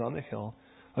Abinadab was on the hill,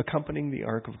 accompanying the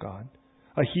ark of God.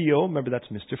 Ahio, remember that's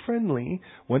Mr. Friendly,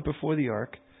 went before the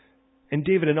ark. And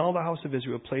David and all the house of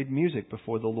Israel played music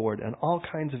before the Lord, and all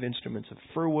kinds of instruments of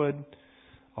fir wood,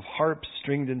 of harps,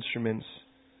 stringed instruments,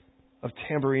 of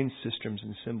tambourines, sistrums,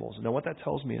 and cymbals. Now what that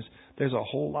tells me is there's a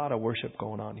whole lot of worship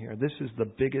going on here. This is the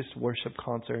biggest worship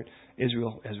concert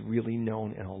Israel has really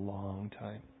known in a long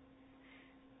time.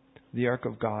 The ark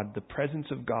of God, the presence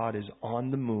of God is on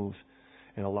the move,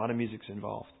 and a lot of music's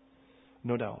involved.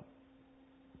 No doubt.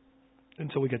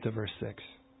 Until we get to verse 6.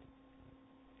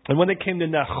 And when they came to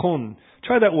Nachon,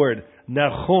 try that word,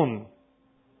 Nachon.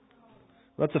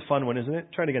 That's a fun one, isn't it?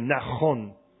 Try it again,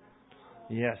 Nachon.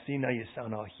 Yeah, see, now you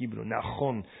sound all Hebrew.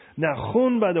 Nachon.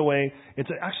 Nachon, by the way, it's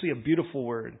actually a beautiful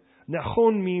word.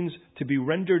 Nachon means to be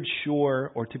rendered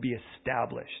sure or to be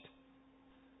established.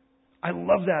 I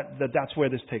love that's where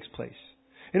this takes place.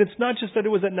 And it's not just that it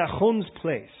was at Nachon's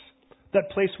place. That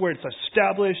place where it's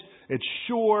established, it's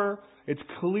sure, it's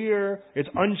clear, it's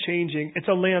unchanging. It's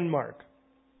a landmark.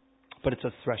 But it's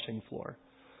a threshing floor.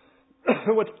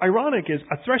 What's ironic is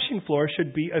a threshing floor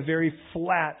should be a very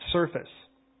flat surface.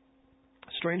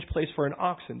 A strange place for an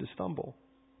oxen to stumble.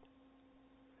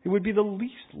 It would be the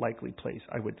least likely place,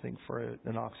 I would think, for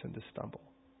an oxen to stumble.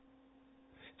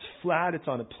 It's flat, it's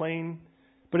on a plain,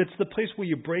 but it's the place where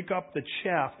you break up the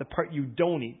chaff, the part you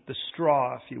don't eat, the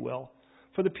straw, if you will,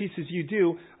 for the pieces you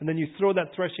do, and then you throw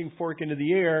that threshing fork into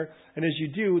the air, and as you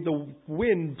do, the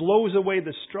wind blows away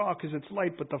the straw because it's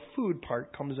light, but the food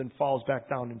part comes and falls back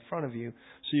down in front of you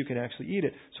so you can actually eat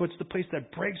it. So it's the place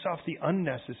that breaks off the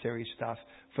unnecessary stuff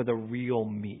for the real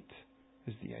meat,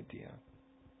 is the idea.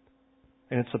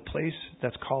 And it's a place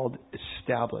that's called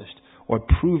established, or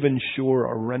proven sure,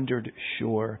 or rendered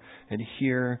sure. And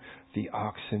here the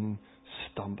oxen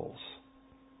stumbles.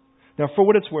 Now, for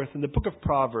what it's worth, in the book of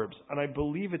Proverbs, and I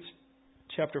believe it's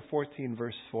chapter 14,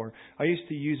 verse 4, I used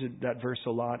to use that verse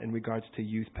a lot in regards to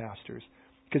youth pastors.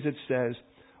 Because it says,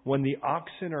 when the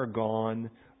oxen are gone,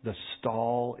 the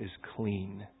stall is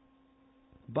clean.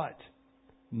 But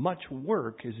much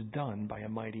work is done by a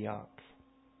mighty ox.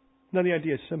 Now, the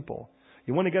idea is simple.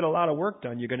 You want to get a lot of work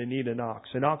done, you're going to need an ox.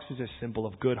 An ox is a symbol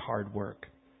of good, hard work.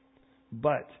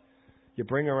 But you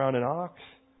bring around an ox,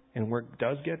 and work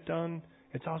does get done,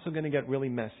 it's also going to get really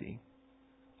messy.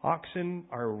 Oxen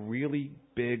are really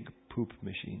big poop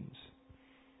machines.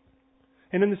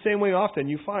 And in the same way, often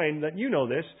you find that, you know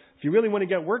this, if you really want to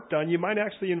get work done, you might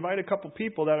actually invite a couple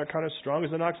people that are kind of strong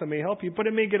as an ox that may help you, but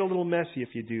it may get a little messy if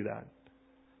you do that.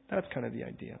 That's kind of the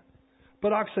idea.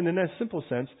 But oxen, in a simple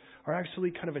sense, are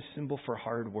actually kind of a symbol for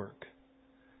hard work.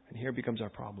 And here becomes our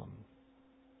problem.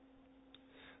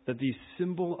 That the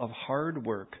symbol of hard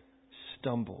work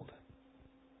stumbled.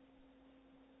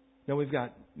 Now we've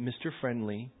got Mr.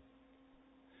 Friendly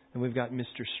and we've got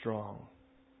Mr. Strong.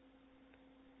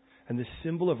 And the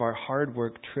symbol of our hard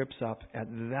work trips up at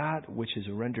that which is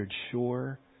rendered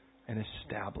sure and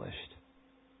established.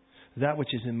 That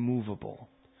which is immovable.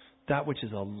 That which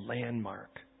is a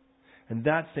landmark. And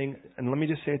that thing, and let me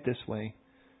just say it this way,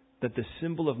 that the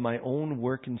symbol of my own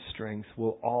work and strength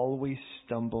will always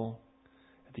stumble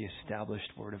at the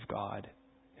established Word of God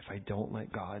if I don't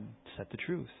let God set the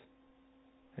truth.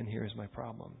 And here's my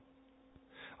problem.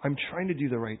 I'm trying to do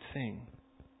the right thing.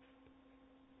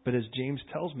 But as James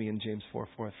tells me in James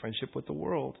 4:4, friendship with the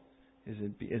world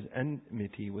is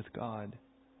enmity with God.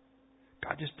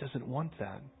 God just doesn't want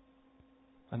that.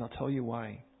 And I'll tell you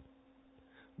why.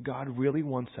 God really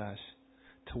wants us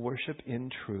to worship in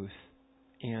truth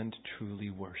and truly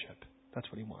worship. That's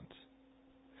what He wants.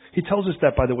 He tells us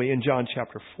that, by the way, in John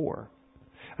chapter 4.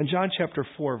 In John chapter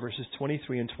 4, verses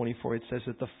 23 and 24, it says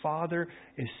that the Father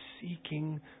is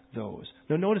seeking those.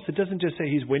 Now notice it doesn't just say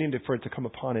He's waiting for it to come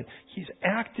upon it. He's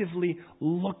actively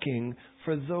looking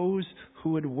for those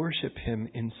who would worship Him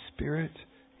in spirit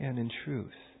and in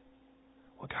truth.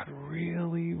 What God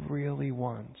really, really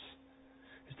wants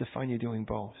is to find you doing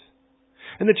both.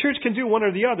 And the church can do one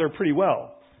or the other pretty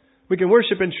well. We can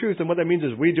worship in truth, and what that means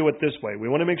is we do it this way. We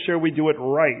want to make sure we do it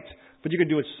right. But you can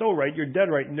do it so right, you're dead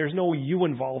right, and there's no you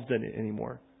involved in it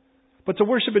anymore. But to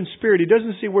worship in spirit, He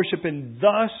doesn't say worship in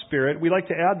the Spirit. We like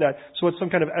to add that so it's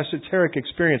some kind of esoteric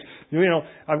experience. You know,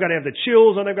 I've got to have the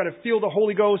chills, and I've got to feel the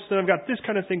Holy Ghost, and I've got this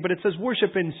kind of thing. But it says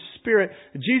worship in spirit.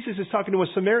 Jesus is talking to a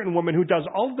Samaritan woman who does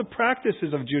all of the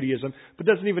practices of Judaism, but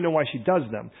doesn't even know why she does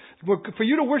them. For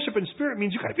you to worship in spirit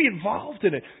means you've got to be involved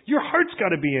in it. Your heart's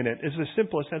got to be in it, is the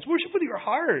simplest sense. Worship with your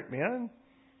heart, man.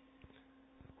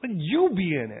 Let you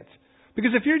be in it.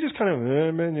 Because if you're just kind of,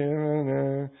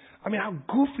 I mean, how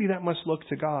goofy that must look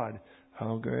to God.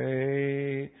 How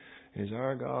great is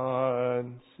our God.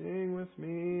 Sing with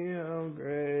me, how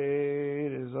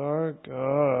great is our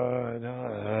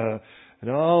God. And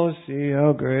all see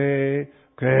how great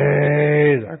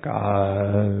is our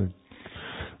God.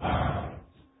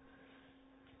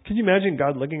 Can you imagine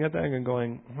God looking at that and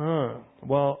going,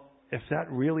 well, if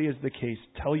that really is the case,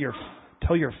 tell your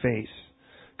face.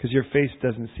 Because your face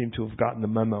doesn't seem to have gotten the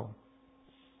memo.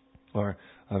 Or,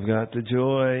 I've got the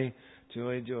joy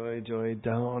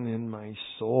down in my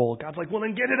soul. God's like, well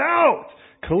then get it out.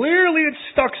 Clearly it's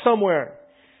stuck somewhere.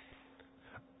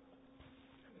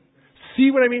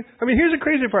 See what I mean? I mean, here's the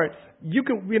crazy part.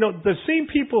 The same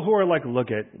people who are like,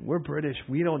 we're British,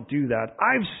 we don't do that.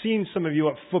 I've seen some of you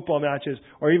at football matches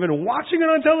or even watching it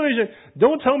on television.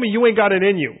 Don't tell me you ain't got it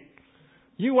in you.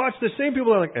 You watch the same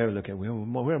people that are like, oh, look,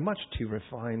 we're much too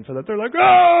refined for that. They're like,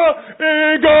 Egalet!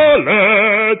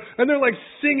 And they're like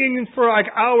singing for like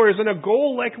hours, and a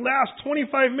goal like lasts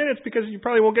 25 minutes because you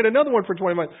probably won't get another one for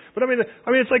 20 minutes. But I mean,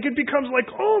 it's like it becomes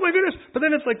like, oh my goodness. But then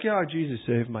it's like, yeah, Jesus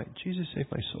save my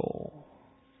soul.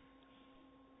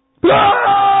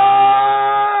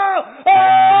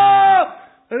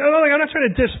 And I'm not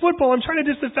trying to diss football. I'm trying to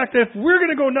diss the fact that if we're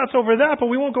going to go nuts over that, but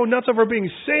we won't go nuts over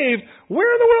being saved, where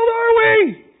in the world are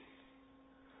we?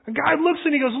 And God looks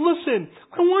and He goes, listen,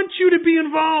 I want you to be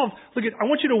involved. Look, I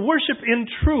want you to worship in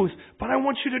truth, but I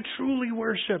want you to truly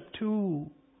worship too.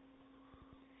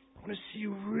 I want to see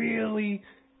you really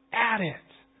at it.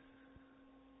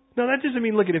 Now, that doesn't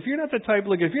mean, if you're not the type,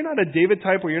 if you're not a David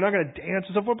type where you're not going to dance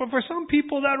and so forth, but for some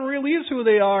people that really is who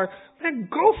they are, man,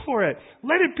 go for it.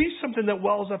 Let it be something that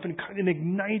wells up and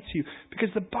ignites you. Because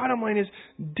the bottom line is,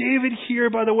 David here,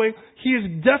 by the way, he is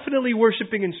definitely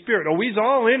worshiping in spirit. Oh, he's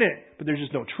all in it, but there's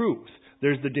just no truth.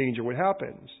 There's the danger. What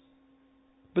happens?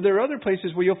 But there are other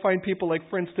places where you'll find people like,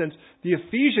 for instance, the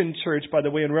Ephesian church, by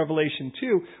the way, in Revelation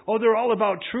 2. Oh, they're all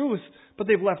about truth, but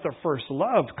they've left their first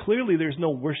love. Clearly, there's no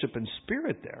worship in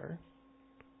spirit there.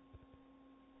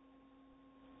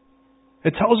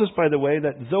 It tells us, by the way,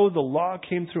 that though the law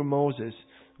came through Moses,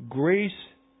 grace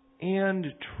and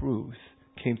truth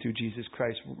came through Jesus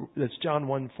Christ. That's John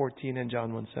 1:14 and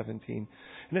John 1:17.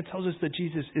 And it tells us that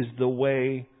Jesus is the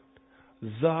way,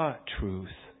 the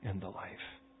truth, and the life.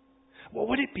 What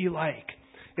would it be like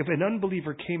if an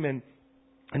unbeliever came in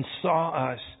and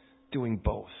saw us doing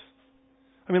both?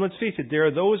 I mean, let's face it, there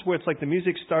are those where it's like the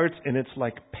music starts and it's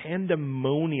like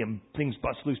pandemonium. Things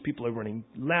bust loose. People are running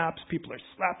laps. People are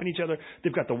slapping each other.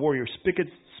 They've got the warrior spigot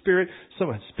spirit.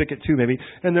 Someone spigot too, maybe.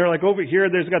 And they're like over here,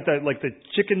 there's got the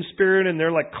chicken spirit, and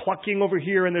they're like clucking over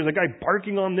here, and there's a guy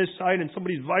barking on this side, and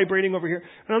somebody's vibrating over here.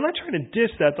 And I'm not trying to diss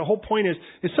that. The whole point is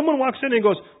someone walks in and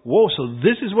goes, whoa, so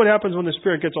this is what happens when the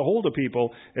Spirit gets a hold of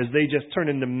people, as they just turn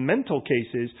into mental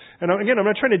cases. And again, I'm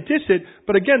not trying to diss it,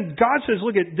 but again, God says,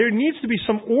 look, there needs to be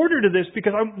some order to this,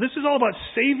 because this is all about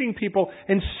saving people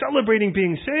and celebrating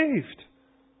being saved.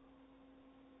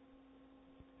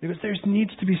 Because there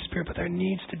needs to be spirit, but there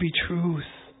needs to be truth.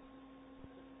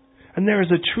 And there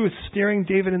is a truth staring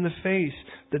David in the face,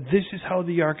 that this is how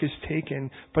the ark is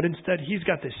taken. But instead, he's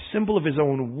got this symbol of his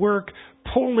own work,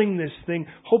 pulling this thing,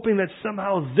 hoping that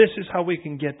somehow this is how we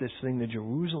can get this thing to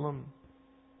Jerusalem.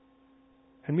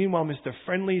 And meanwhile, Mr.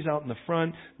 Friendly's out in the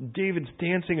front. David's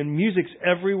dancing, and music's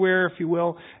everywhere, if you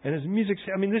will. And his music's,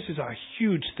 this is a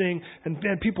huge thing. And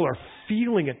man, people are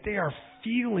feeling it. They are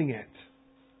feeling it.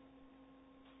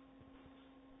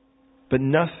 But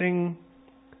nothing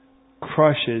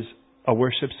crushes a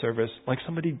worship service like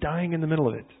somebody dying in the middle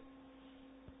of it.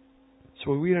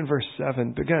 So we read in verse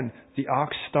 7, again, the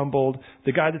ox stumbled.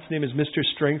 The guy that's name is Mr.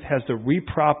 Strength has to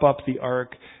reprop up the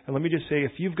ark. And let me just say,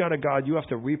 if you've got a God, you have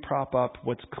to reprop up.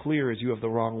 What's clear is you have the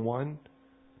wrong one.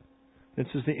 It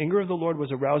says, the anger of the Lord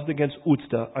was aroused against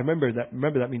Uzzah. Remember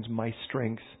that means my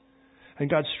strength. And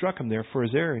God struck him there for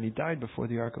his error, and he died before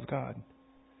the ark of God.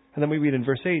 And then we read in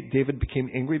verse 8, David became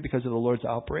angry because of the Lord's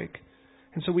outbreak.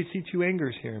 And so we see two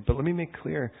angers here. But let me make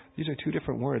clear, these are two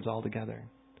different words altogether.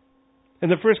 In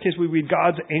the first case, we read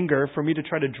God's anger for me to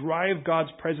try to drive God's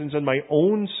presence in my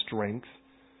own strength,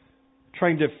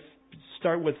 trying to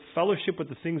start with fellowship with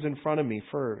the things in front of me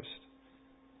first.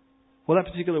 Well,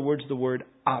 that particular word's the word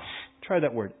af. Try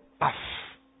that word, af.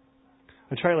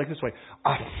 And try it like this way,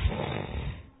 af.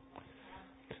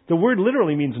 The word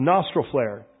literally means nostril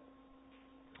flare.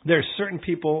 There are certain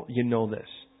people, you know this.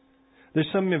 There's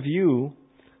some of you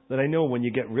that I know when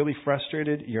you get really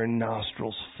frustrated, your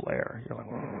nostrils flare. You're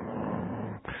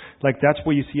like that's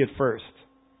where you see it first.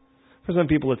 For some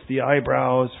people, it's the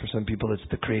eyebrows. For some people, it's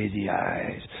the crazy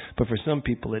eyes. But for some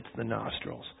people, it's the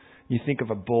nostrils. You think of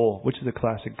a bull, which is a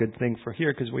classic good thing for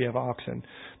here because we have oxen.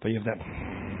 But you have that.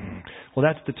 Well,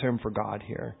 that's the term for God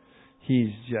here.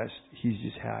 He's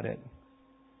just had it.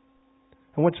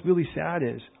 And what's really sad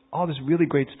is all this really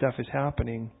great stuff is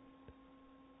happening.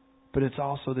 But it's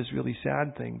also this really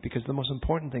sad thing, because the most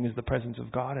important thing is the presence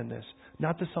of God in this.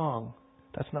 Not the song.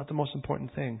 That's not the most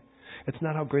important thing. It's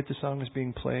not how great the song is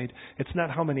being played. It's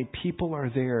not how many people are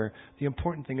there. The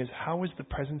important thing is, how is the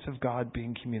presence of God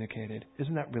being communicated?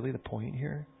 Isn't that really the point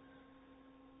here?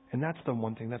 And that's the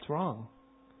one thing that's wrong.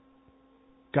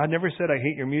 God never said, I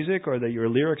hate your music, or that your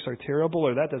lyrics are terrible,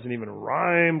 or that doesn't even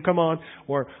rhyme, come on,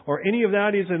 or any of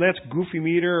that and that's goofy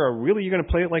meter, or really you're going to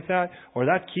play it like that, or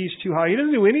that key's too high. He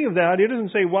doesn't do any of that. He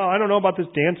doesn't say, well, I don't know about this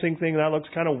dancing thing, that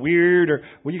looks kind of weird, or,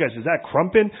 well, you guys, is that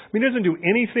crumpin'? I mean, he doesn't do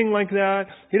anything like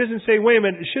that. He doesn't say, wait a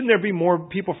minute, shouldn't there be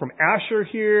more people from Asher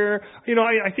here?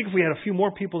 I think if we had a few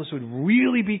more people, this would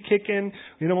really be kicking.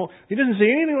 He doesn't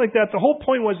say anything like that. The whole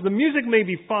point was the music may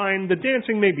be fine, the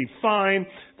dancing may be fine,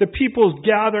 the people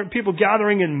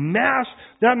gathering in mass,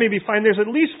 that may be fine. There's at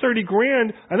least 30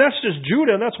 grand, and that's just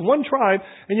Judah, and that's one tribe.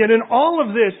 And yet in all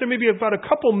of this, there may be about a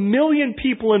couple million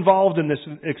people involved in this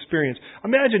experience.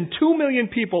 Imagine 2 million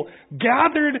people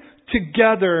gathered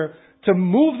together to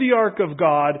move the ark of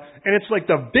God, and it's like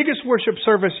the biggest worship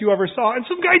service you ever saw, and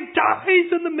some guy dies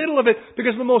in the middle of it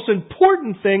because the most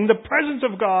important thing, the presence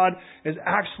of God, is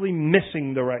actually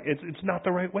missing it's not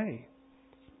the right way.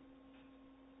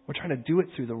 We're trying to do it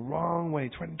through the wrong way,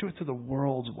 trying to do it through the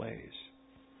world's ways.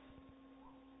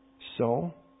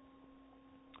 So,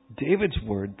 David's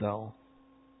word, though,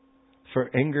 for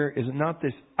anger is not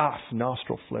this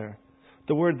nostril flare.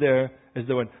 The word there is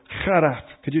the word charaf.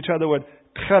 Could you try the word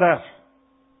charaf?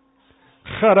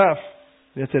 Charaf.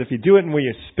 That's it. If you do it and where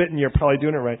you spit and you're probably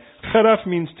doing it right. Charaf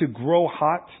means to grow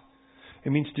hot. It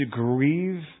means to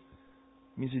grieve.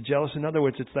 It means you're jealous. In other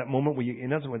words, it's that moment where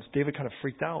David kind of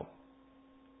freaked out.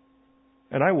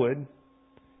 And I would,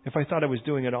 if I thought I was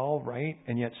doing it all right,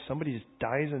 and yet somebody just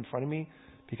dies in front of me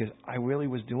because I really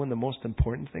was doing the most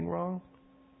important thing wrong.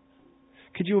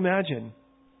 Could you imagine?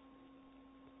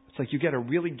 It's like you get a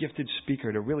really gifted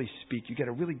speaker to really speak. You get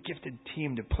a really gifted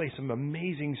team to play some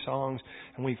amazing songs,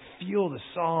 and we feel the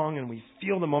song, and we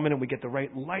feel the moment, and we get the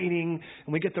right lighting,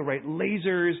 and we get the right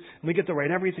lasers, and we get the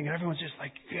right everything, and everyone's just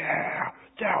like, yeah,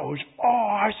 that was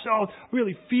awesome.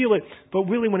 Really feel it. But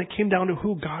really, when it came down to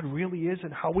who God really is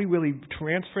and how we really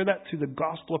transfer that to the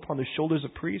gospel upon the shoulders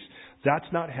of priests, that's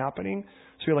not happening.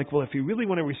 So you're like, well, if you really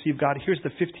want to receive God, here's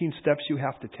the 15 steps you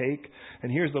have to take,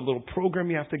 and here's the little program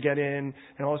you have to get in,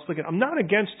 and all this. I'm not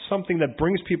against something that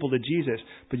brings people to Jesus,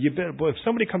 but if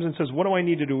somebody comes and says, what do I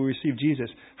need to do to receive Jesus?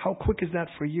 How quick is that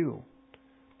for you?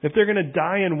 If they're going to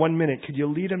die in 1 minute, could you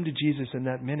lead them to Jesus in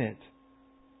that minute?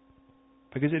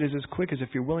 Because it is as quick as if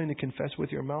you're willing to confess with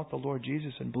your mouth the Lord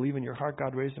Jesus and believe in your heart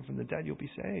God raised him from the dead, you'll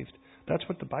be saved. That's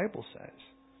what the Bible says.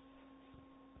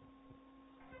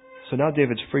 So now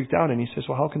David's freaked out and he says,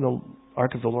 well, how can the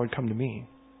ark of the Lord come to me?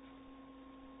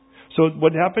 So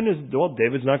what happened is, well,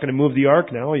 David's not going to move the ark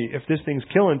now. If this thing's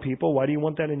killing people, why do you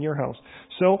want that in your house?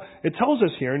 So it tells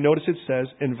us here, notice it says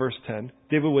in verse 10,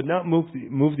 David would not move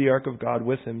the ark of God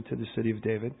with him to the city of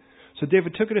David. So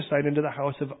David took it aside into the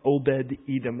house of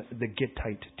Obed-Edom the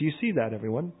Gittite. Do you see that,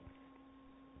 everyone?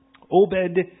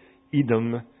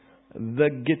 Obed-Edom the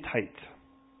Gittite.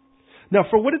 Now,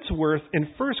 for what it's worth, in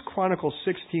 1 Chronicles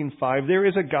 16:5, there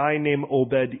is a guy named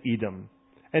Obed-Edom,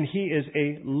 and he is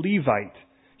a Levite.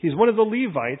 He's one of the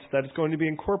Levites that is going to be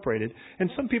incorporated, and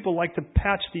some people like to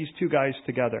patch these two guys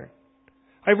together.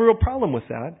 I have a real problem with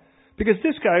that, because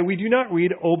this guy, we do not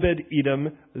read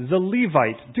Obed-Edom the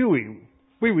Levite, do we?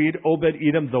 We read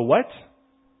Obed-Edom the what?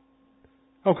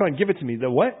 Oh, come on, give it to me.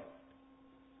 The what?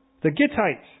 The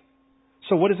Gittite.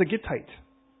 So what is a Gittite?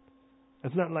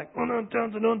 It's not like, don't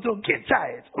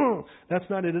Gittite. That's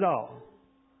not it at all.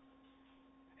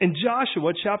 In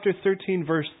Joshua chapter 13,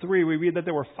 verse 3, we read that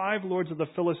there were 5 lords of the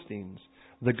Philistines: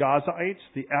 the Gazaites,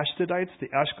 the Ashdodites, the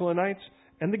Ashkelonites,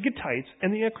 and the Gittites,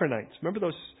 and the Ekronites. Remember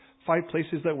those 5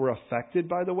 places that were affected,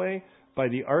 by the way, by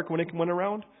the ark when it went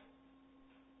around?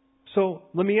 So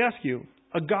let me ask you,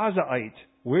 a Gazaite,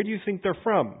 where do you think they're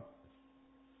from?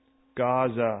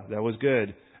 Gaza, that was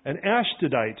good. An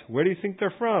Ashdodite, where do you think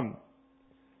they're from?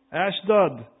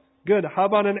 Ashdod, good. How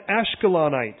about an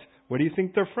Ashkelonite? Where do you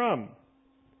think they're from?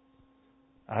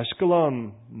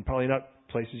 Ashkelon, probably not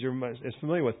places you're as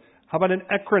familiar with. How about an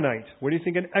Ekronite? Where do you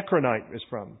think an Ekronite is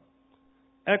from?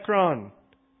 Ekron.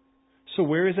 So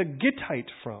where is a Gittite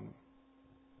from?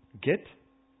 Git?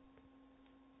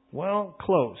 Well,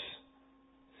 close.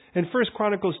 In 1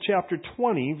 Chronicles chapter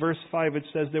 20, verse 5, it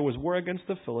says, there was war against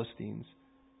the Philistines,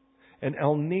 and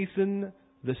Elnathan,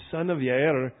 the son of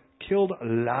Yair, killed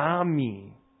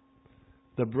Lami,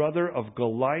 the brother of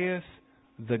Goliath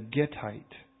the Gittite,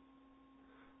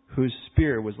 whose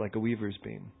spear was like a weaver's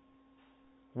beam.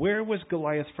 Where was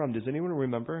Goliath from? Does anyone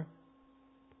remember?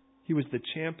 He was the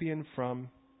champion from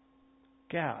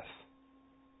Gath.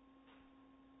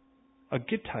 A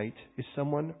Gittite is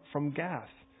someone from Gath.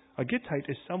 A Gittite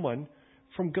is someone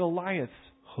from Goliath's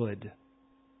hood.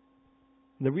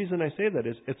 And the reason I say that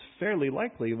is it's fairly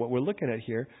likely what we're looking at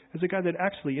here is a guy that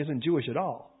actually isn't Jewish at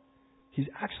all. He's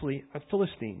actually a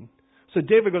Philistine. So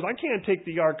David goes, I can't take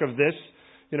the ark of this,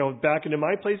 back into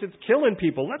my place. It's killing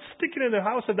people. Let's stick it in the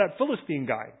house of that Philistine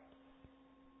guy.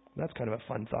 That's kind of a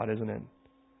fun thought, isn't it?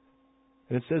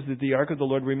 And it says that the ark of the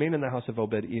Lord remained in the house of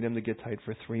Obed-Edom the Gittite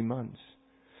for 3 months.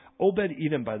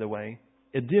 Obed-Edom, by the way,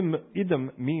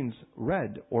 Edom means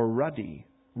red or ruddy,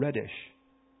 reddish.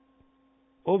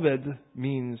 Obed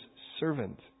means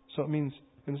servant. So it means,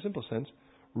 in a simple sense,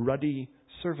 ruddy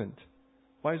servant.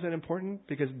 Why is that important?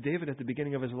 Because David, at the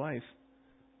beginning of his life,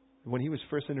 when he was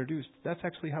first introduced, that's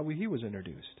actually how he was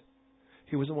introduced.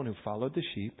 He was the one who followed the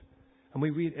sheep. And we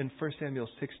read in 1 Samuel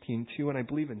 16:2, and I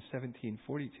believe in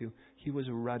 17:42, he was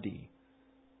ruddy,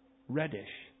 reddish.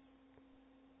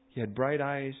 He had bright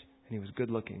eyes, and he was good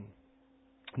looking.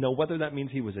 Now, whether that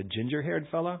means he was a ginger-haired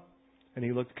fella, and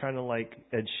he looked kind of like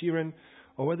Ed Sheeran,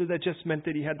 or whether that just meant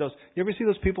that he had those... You ever see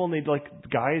those people, and they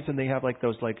guys, and they have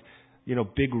those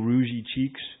big rougey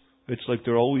cheeks? It's like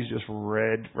they're always just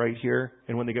red right here.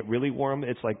 And when they get really warm,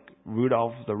 it's like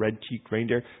Rudolph, the red-cheeked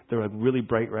reindeer. They're really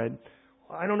bright red.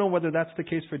 I don't know whether that's the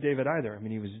case for David either. I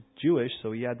mean, he was Jewish,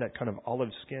 so he had that kind of olive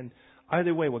skin.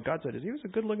 Either way, what God said is he was a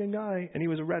good-looking guy, and he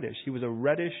was a reddish. He was a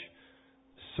reddish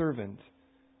servant.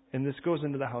 And this goes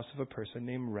into the house of a person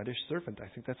named reddish servant. I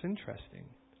think that's interesting.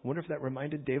 I wonder if that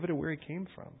reminded David of where he came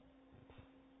from.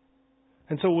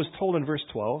 And so it was told in verse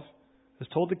 12, it was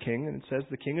told the king, and it says,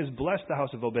 the king has blessed the house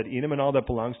of Obed-Edom and all that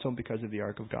belongs to him because of the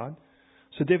ark of God.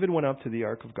 So David went up to the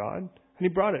ark of God, and he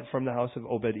brought it from the house of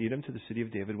Obed-Edom to the city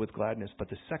of David with gladness. But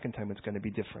the second time it's going to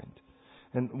be different.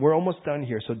 And we're almost done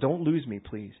here, so don't lose me,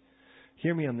 please.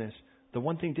 Hear me on this. The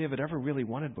one thing David ever really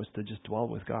wanted was to just dwell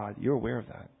with God. You're aware of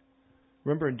that.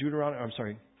 Remember in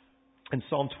in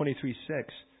Psalm 23:6, it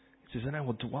says, and I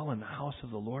will dwell in the house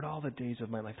of the Lord all the days of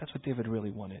my life. That's what David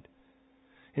really wanted.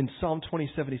 In Psalm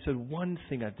 27, he said, one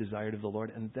thing I've desired of the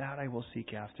Lord, and that I will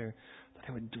seek after, that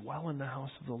I would dwell in the house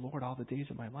of the Lord all the days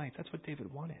of my life. That's what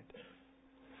David wanted.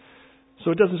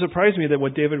 So it doesn't surprise me that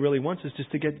what David really wants is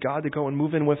just to get God to go and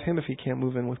move in with him if he can't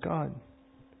move in with God.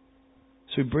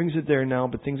 So he brings it there now,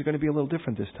 but things are going to be a little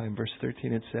different this time. Verse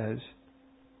 13, it says,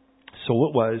 so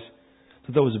it was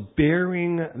that those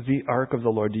bearing the ark of the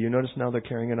Lord, do you notice now they're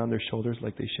carrying it on their shoulders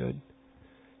like they should,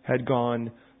 had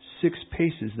gone 6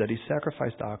 paces that he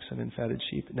sacrificed oxen and fatted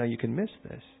sheep. Now you can miss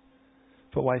this.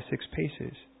 But why 6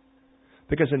 paces?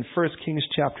 Because in 1 Kings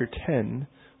chapter 10,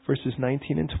 verses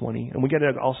 19 and 20, and we get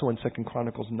it also in 2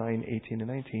 Chronicles 9, 18 and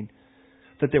 19,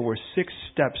 that there were 6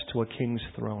 steps to a king's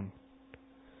throne.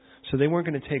 So they weren't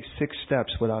going to take 6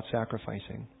 steps without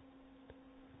sacrificing.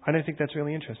 And I think that's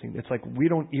really interesting. It's like we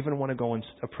don't even want to go and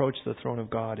approach the throne of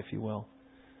God, if you will,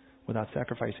 without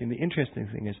sacrificing. The interesting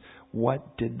thing is,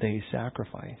 what did they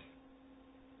sacrifice?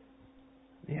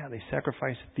 Yeah, they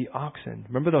sacrificed the oxen.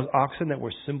 Remember those oxen that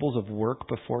were symbols of work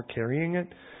before carrying it?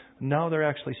 Now they're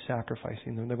actually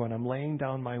sacrificing them. They're going, I'm laying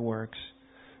down my works,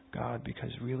 God,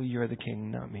 because really you're the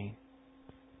king, not me.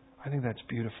 I think that's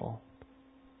beautiful.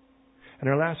 In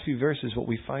our last few verses, what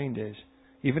we find is,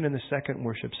 even in the second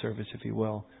worship service, if you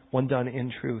will, one done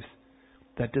in truth,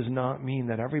 that does not mean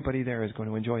that everybody there is going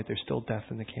to enjoy it. There's still death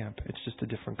in the camp. It's just a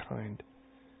different kind.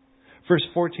 Verse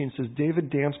 14 says, David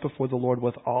danced before the Lord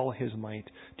with all his might.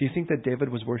 Do you think that David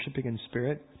was worshiping in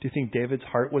spirit? Do you think David's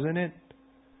heart was in it?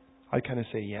 I'd kind of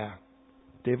say, yeah.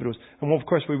 David was. And well, of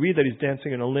course, we read that he's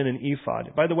dancing in a linen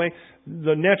ephod. By the way,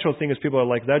 the natural thing is people are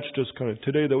like, that's just kind of,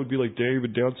 today that would be like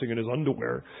David dancing in his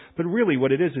underwear. But really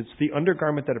what it is, it's the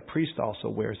undergarment that a priest also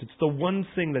wears. It's the one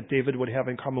thing that David would have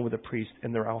in common with a priest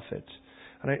in their outfits.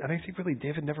 And I think really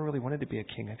David never really wanted to be a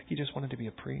king. I think he just wanted to be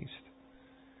a priest.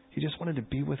 He just wanted to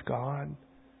be with God.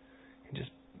 And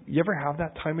you ever have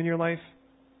that time in your life?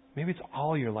 Maybe it's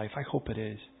all your life. I hope it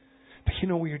is.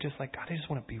 But where you're just like, God, I just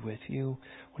want to be with you.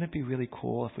 Wouldn't it be really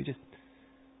cool if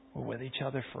we're with each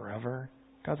other forever?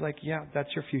 God's like, yeah, that's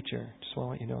your future. Just want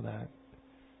to let you know that.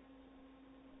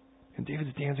 And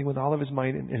David's dancing with all of his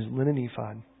might in his linen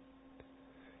ephod.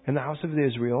 And the house of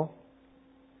Israel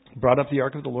brought up the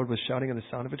ark of the Lord with shouting and the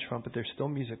sound of a trumpet. There's still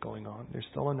music going on. They're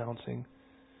still announcing.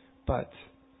 But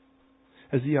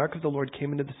as the ark of the Lord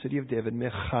came into the city of David,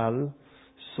 Michal,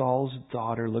 Saul's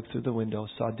daughter, looked through the window,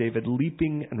 saw David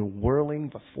leaping and whirling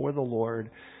before the Lord,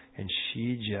 and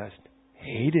she just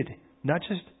hated it. Not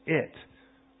just it.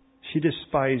 She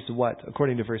despised what?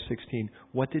 According to verse 16.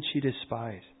 What did she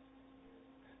despise?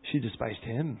 She despised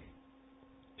him.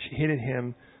 She hated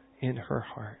him in her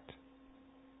heart.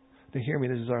 Now hear me,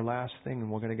 this is our last thing,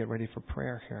 and we're going to get ready for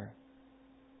prayer here.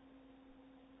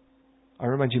 I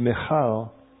remind you,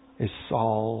 Michal is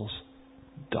Saul's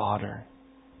daughter.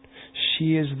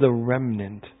 She is the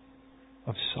remnant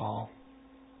of Saul.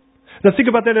 Now think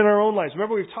about that in our own lives.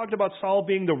 Remember we've talked about Saul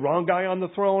being the wrong guy on the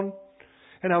throne?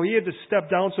 And how he had to step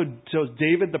down so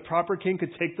David, the proper king, could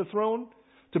take the throne?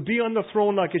 To be on the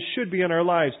throne like it should be in our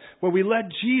lives. Where we let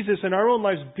Jesus in our own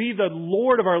lives be the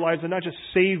Lord of our lives and not just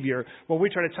Savior. Where we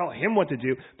try to tell Him what to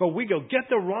do. But we go, get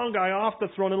the wrong guy off the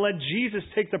throne and let Jesus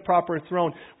take the proper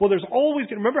throne. Well, there's always,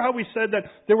 remember how we said that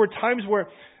there were times where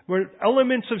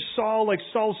elements of Saul, like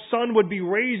Saul's son, would be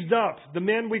raised up. The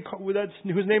man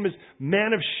whose name is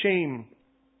Man of Shame.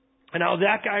 And how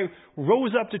that guy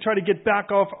rose up to try to get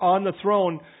back off on the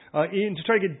throne, to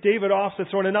try to get David off the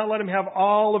throne and not let him have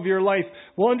all of your life.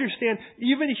 Well, understand,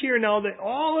 even here now that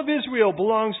all of Israel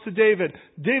belongs to David.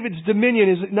 David's dominion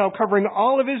is now covering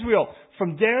all of Israel,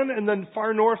 from Dan and then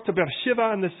far north to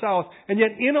Beersheba in the south. And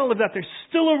yet in all of that, there's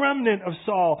still a remnant of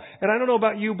Saul. And I don't know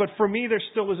about you, but for me, there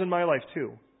still is in my life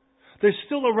too. There's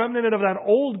still a remnant of that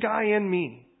old guy in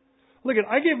me. Look,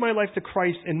 I gave my life to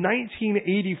Christ in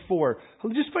 1984.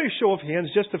 Just by a show of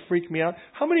hands, just to freak me out.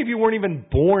 How many of you weren't even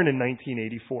born in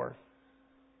 1984?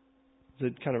 Is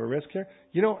it kind of a risk here?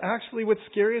 You know, actually what's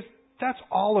scary is that's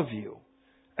all of you.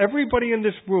 Everybody in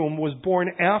this room was born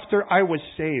after I was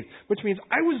saved, which means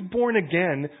I was born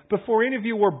again before any of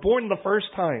you were born the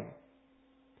first time.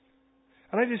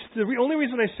 And the only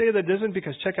reason I say that isn't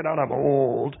because, check it out, I'm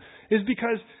old, is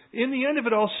because in the end of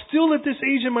it all, still at this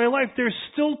age in my life, there's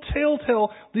still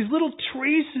these little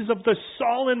traces of the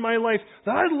Saul in my life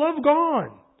that I'd love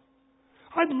gone.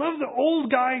 I'd love the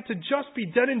old guy to just be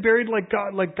dead and buried like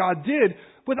God did,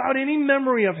 without any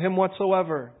memory of him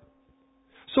whatsoever.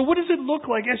 So what does it look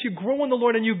like as you grow in the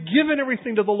Lord and you give in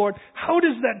everything to the Lord? How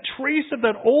does that trace of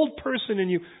that old person in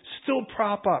you still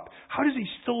prop up? How does he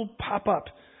still pop up?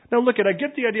 Now look, I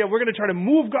get the idea. We're going to try to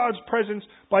move God's presence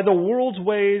by the world's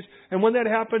ways. And when that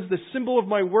happens, the symbol of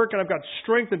my work, and I've got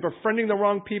strength in befriending the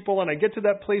wrong people, and I get to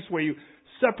that place where you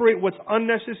separate what's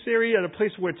unnecessary at a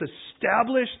place where it's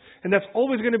established. And that's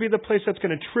always going to be the place that's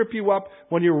going to trip you up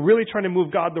when you're really trying to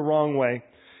move God the wrong way.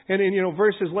 And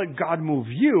verses, let God move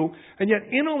you. And yet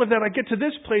in all of that, I get to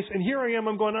this place, and here I am,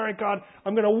 I'm going, all right, God,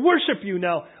 I'm going to worship you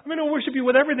now. I'm going to worship you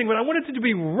with everything, but I want it to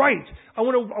be right. I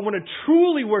want to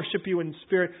truly worship you in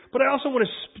spirit, but I also want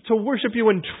to worship you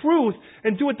in truth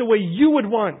and do it the way you would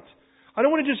want. I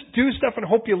don't want to just do stuff and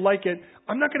hope you like it.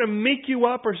 I'm not going to make you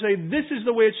up or say, this is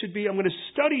the way it should be. I'm going to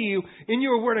study you in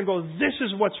your word and go, this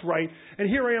is what's right. And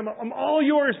here I am. I'm all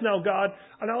yours now, God.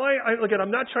 And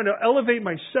I'm not trying to elevate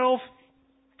myself.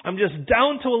 I'm just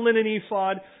down to a linen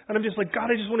ephod, and I'm just like,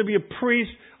 God, I just want to be a priest.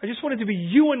 I just want it to be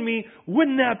you and me.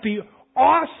 Wouldn't that be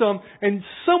awesome? And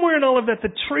somewhere in all of that,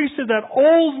 the trace of that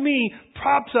old me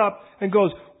pops up and goes,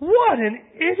 what an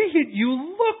idiot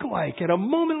you look like at a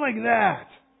moment like that.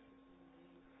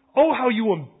 Oh, how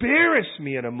you embarrass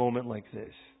me at a moment like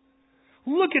this.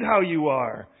 Look at how you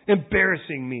are,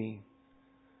 embarrassing me.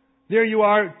 There you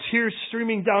are, tears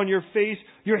streaming down your face.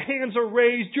 Your hands are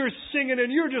raised. You're singing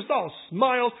and you're just all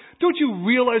smiles. Don't you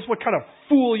realize what kind of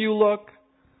fool you look?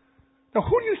 Now,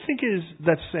 who do you think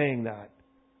that's saying that?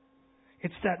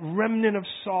 It's that remnant of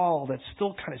Saul that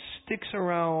still kind of sticks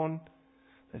around.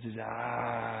 That says,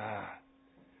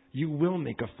 you will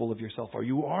make a fool of yourself, or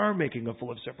you are making a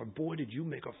fool of yourself, or boy, did you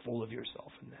make a fool of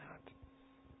yourself in that.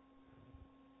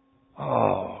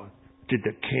 Oh, did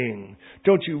the king.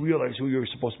 Don't you realize who you're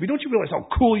supposed to be? Don't you realize how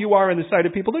cool you are in the sight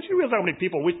of people? Don't you realize how many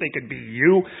people wish they could be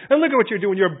you? And look at what you're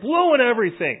doing. You're blowing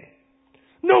everything.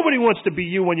 Nobody wants to be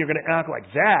you when you're going to act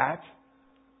like that.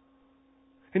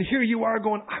 And here you are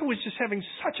going, I was just having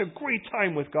such a great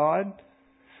time with God.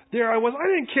 There I was. I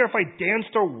didn't care if I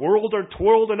danced or whirled or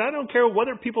twirled, and I don't care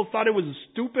whether people thought it was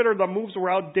stupid or the moves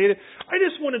were outdated. I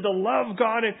just wanted to love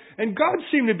God, and God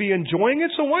seemed to be enjoying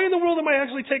it, so why in the world am I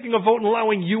actually taking a vote and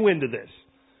allowing you into this?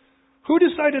 Who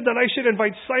decided that I should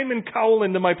invite Simon Cowell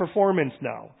into my performance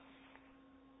now?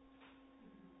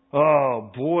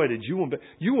 Oh, boy, did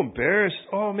you embarrassed.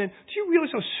 Oh, man, do you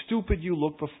realize how stupid you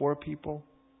look before people?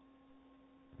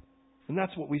 And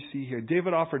that's what we see here.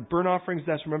 David offered burnt offerings.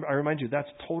 I remind you, that's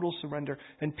total surrender.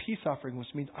 And peace offering, which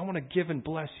means I want to give and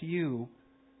bless you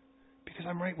because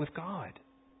I'm right with God.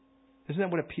 Isn't that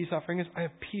what a peace offering is? I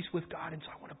have peace with God, and so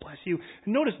I want to bless you.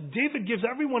 And notice, David gives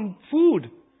everyone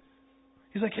food.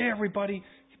 He's like, hey, everybody,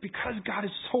 because God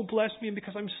has so blessed me, and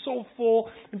because I'm so full,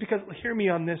 and because, hear me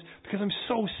on this, because I'm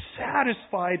so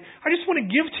satisfied, I just want to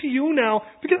give to you now,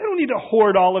 because I don't need to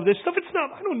hoard all of this stuff.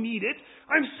 I don't need it.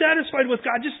 I'm satisfied with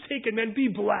God. Just take it, man. Be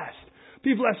blessed.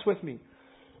 Be blessed with me.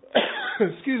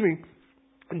 Excuse me.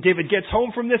 And David gets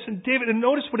home from this, and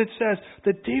notice what it says,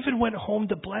 that David went home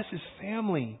to bless his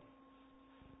family.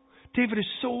 David is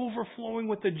so overflowing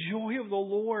with the joy of the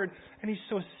Lord, and he's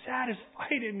so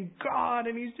satisfied in God,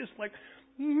 and he's just like,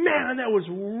 Man, that was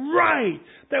right.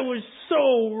 That was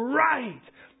so right.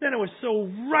 Man, it was so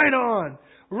right on.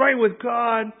 Right with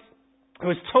God. It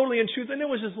was totally in truth. And it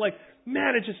was just like,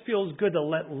 man, it just feels good to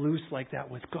let loose like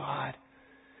that with God.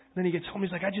 And then he gets home.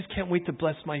 He's like, I just can't wait to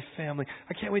bless my family.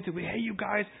 I can't wait to be, hey, you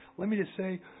guys, let me just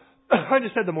say, I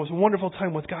just had the most wonderful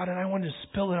time with God, and I wanted to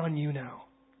spill it on you now.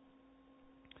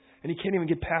 And he can't even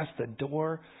get past the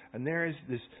door. And there is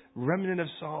this remnant of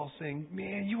Saul saying,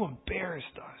 man, you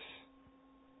embarrassed us.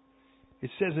 It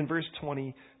says in verse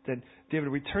 20 that David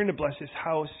returned to bless his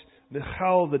house.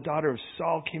 Michal, the daughter of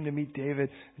Saul, came to meet David.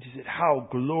 And she said, how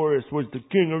glorious was the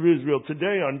king of Israel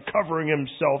today, uncovering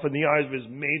himself in the eyes of his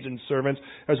maids and servants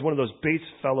as one of those Bates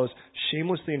fellows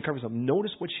shamelessly uncovers himself.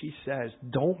 Notice what she says.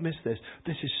 Don't miss this.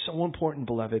 This is so important,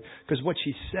 beloved, because what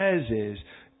she says is,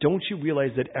 don't you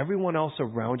realize that everyone else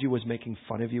around you was making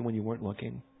fun of you when you weren't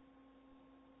looking?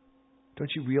 Don't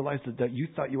you realize that you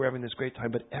thought you were having this great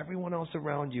time, but everyone else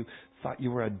around you thought you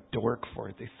were a dork for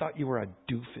it. They thought you were a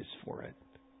doofus for it.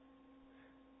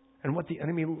 And what the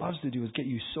enemy loves to do is get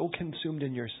you so consumed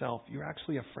in yourself, you're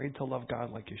actually afraid to love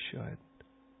God like you should.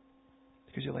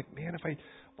 Because you're like, man,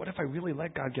 what if I really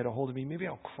let God get a hold of me? Maybe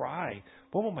I'll cry.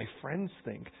 What will my friends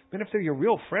think? Man, if they're your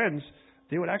real friends,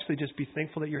 they would actually just be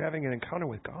thankful that you're having an encounter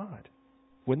with God.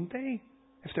 Wouldn't they?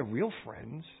 If they're real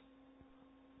friends.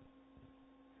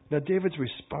 Now, David's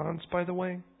response, by the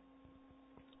way,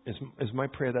 is my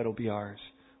prayer that'll be ours.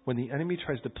 When the enemy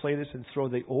tries to play this and throw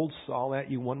the old Saul at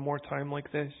you one more time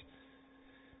like this,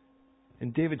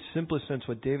 in David's simplest sense,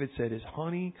 what David said is,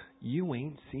 honey, you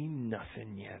ain't seen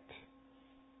nothing yet.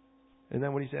 Isn't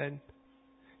that what he said?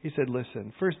 He said,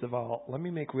 listen, first of all, let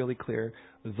me make really clear,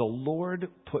 the Lord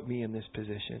put me in this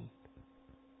position.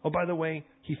 Oh, by the way,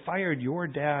 he fired your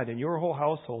dad and your whole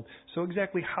household. So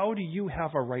exactly how do you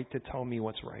have a right to tell me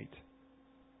what's right?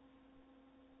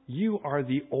 You are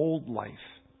the old life.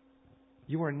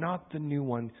 You are not the new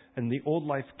one, and the old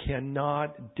life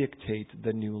cannot dictate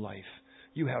the new life.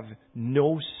 You have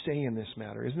no say in this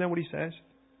matter. Isn't that what he says?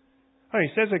 Oh, he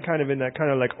says it kind of in that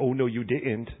kind of like, oh, no, you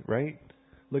didn't, right?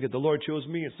 Look at the Lord chose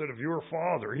me instead of your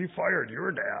father. He fired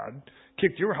your dad,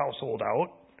 kicked your household out,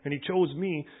 and he chose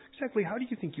me. Exactly, how do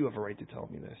you think you have a right to tell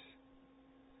me this?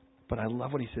 But I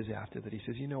love what he says after that. He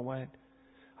says, you know what?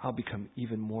 I'll become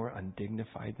even more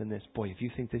undignified than this. Boy, if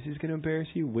you think this is going to embarrass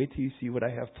you, wait till you see what I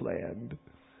have planned.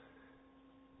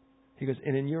 He goes,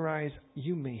 and in your eyes,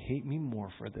 you may hate me more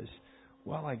for this.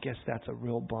 Well, I guess that's a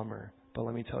real bummer. But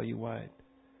let me tell you what.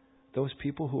 Those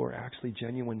people who are actually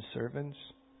genuine servants,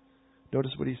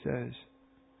 notice what he says.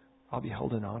 I'll be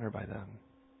held in honor by them.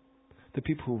 The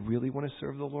people who really want to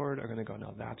serve the Lord are going to go,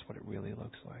 no, that's what it really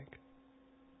looks like.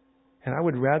 And I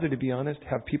would rather, to be honest,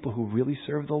 have people who really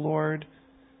serve the Lord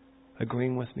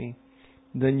agreeing with me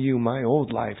than you, my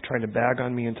old life, trying to bag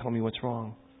on me and tell me what's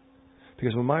wrong.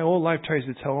 Because when my old life tries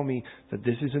to tell me that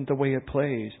this isn't the way it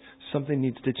plays, something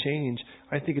needs to change,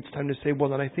 I think it's time to say, well,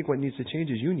 then I think what needs to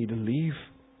change is you need to leave.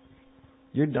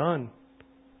 You're done.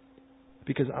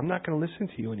 Because I'm not going to listen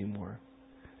to you anymore.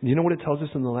 And you know what it tells us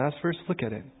in the last verse? Look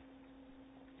at it.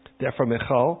 Therefore,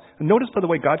 Michal. And notice, by the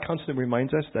way, God constantly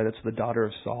reminds us that it's the daughter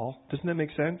of Saul. Doesn't that make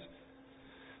sense?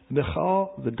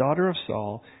 Michal, the daughter of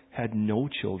Saul, had no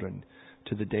children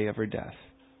to the day of her death.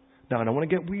 Now, I don't want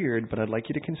to get weird, but I'd like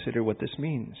you to consider what this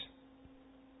means.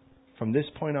 From this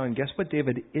point on, guess what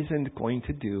David isn't going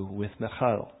to do with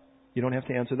Michal? You don't have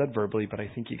to answer that verbally, but I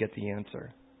think you get the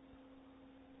answer.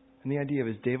 And the idea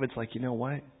is David's like, you know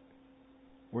what?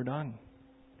 We're done.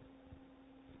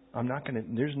 I'm not going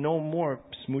to, there's no more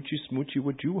smoochy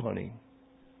with you, honey.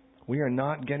 We are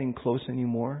not getting close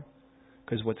anymore,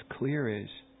 because what's clear is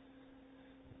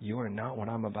you are not what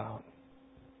I'm about.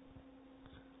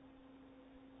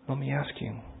 Let me ask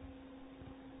you,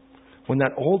 when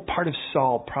that old part of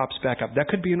Saul props back up, that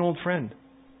could be an old friend.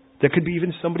 That could be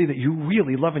even somebody that you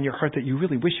really love in your heart that you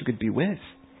really wish you could be with.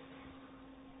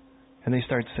 And they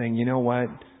start saying, you know what?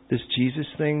 This Jesus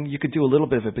thing, you could do a little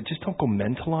bit of it, but just don't go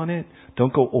mental on it.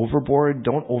 Don't go overboard.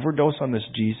 Don't overdose on this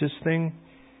Jesus thing.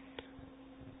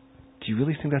 Do you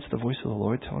really think that's the voice of the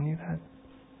Lord telling you that?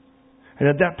 And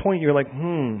at that point, you're like,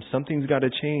 something's got to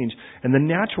change. And the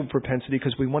natural propensity,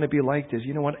 because we want to be liked, is,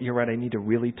 you know what? You're right. I need to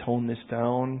really tone this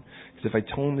down. Because if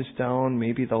I tone this down,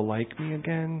 maybe they'll like me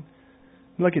again.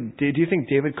 Look, do you think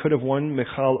David could have won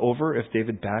Michal over if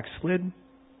David backslid?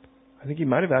 I think he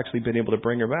might have actually been able to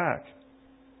bring her back.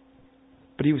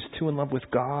 But he was too in love with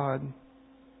God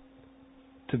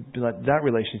to let that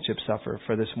relationship suffer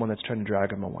for this one that's trying to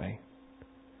drag him away.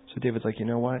 So David's like, you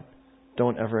know what?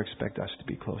 Don't ever expect us to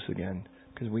be close again,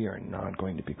 because we are not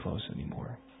going to be close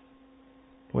anymore.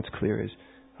 What's clear is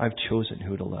I've chosen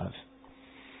who to love.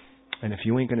 And if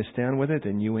you ain't going to stand with it,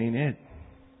 then you ain't it.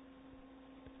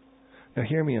 Now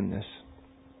hear me in this.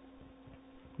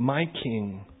 My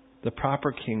king, the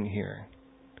proper king here,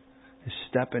 is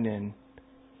stepping in.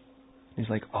 He's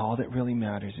like, all that really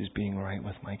matters is being right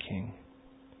with my king.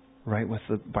 Right with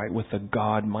the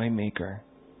God, my maker,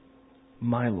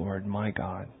 my Lord, my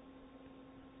God.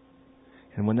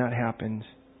 And when that happens,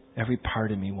 every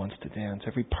part of me wants to dance.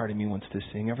 Every part of me wants to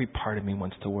sing. Every part of me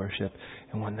wants to worship.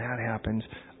 And when that happens,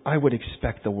 I would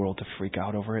expect the world to freak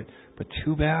out over it. But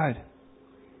too bad.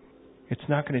 It's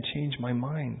not going to change my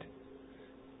mind.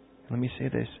 Let me say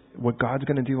this. What God's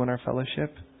going to do in our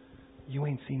fellowship, you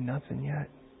ain't seen nothing yet.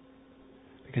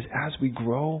 Because as we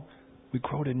grow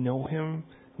to know Him.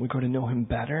 We grow to know Him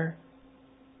better.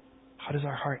 How does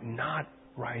our heart not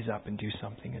rise up and do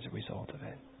something as a result of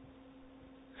it?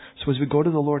 So as we go to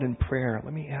the Lord in prayer,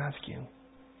 let me ask you,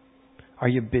 are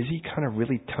you busy kind of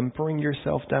really tempering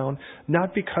yourself down?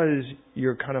 Not because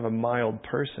you're kind of a mild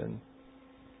person,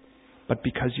 but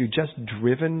because you're just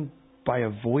driven by a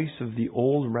voice of the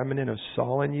old remnant of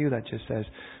Saul in you that just says,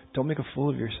 don't make a fool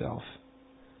of yourself.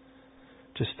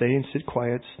 Just stay and sit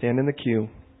quiet, stand in the queue.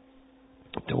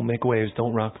 Don't make waves,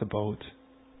 don't rock the boat.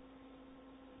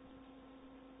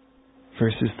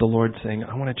 Versus the Lord saying,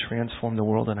 I want to transform the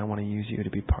world and I want to use you to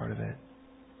be part of it.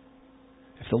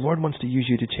 If the Lord wants to use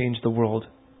you to change the world,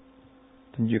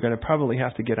 then you're going to probably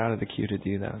have to get out of the queue to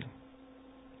do that.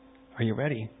 Are you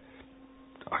ready?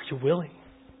 Are you willing?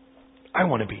 I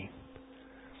want to be.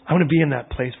 I want to be in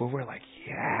that place where we're like,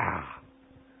 yeah,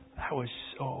 that was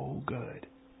so good.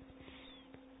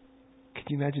 Can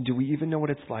you imagine, do we even know what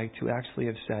it's like to actually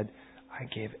have said, I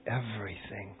gave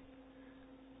everything?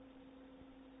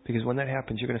 Because when that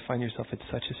happens, you're going to find yourself at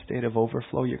such a state of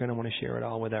overflow, you're going to want to share it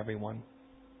all with everyone.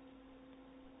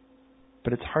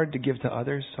 But it's hard to give to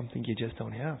others something you just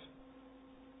don't have.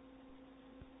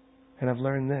 And I've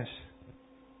learned this.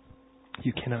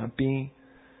 You cannot be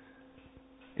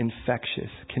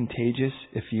infectious, contagious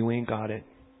if you ain't got it.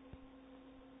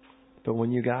 But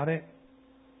when you got it,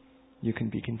 you can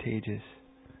be contagious.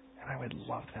 And I would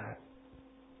love that.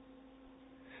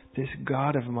 This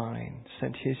God of mine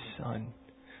sent His Son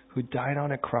who died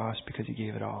on a cross because He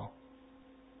gave it all.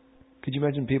 Could you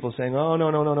imagine people saying, oh,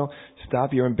 no.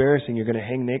 Stop, you're embarrassing. You're going to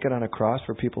hang naked on a cross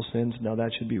for people's sins? No,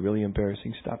 that should be really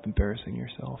embarrassing. Stop embarrassing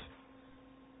yourself.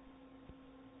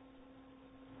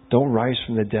 Don't rise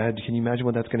from the dead. Can you imagine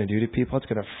what that's going to do to people? It's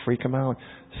going to freak them out.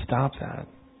 Stop that.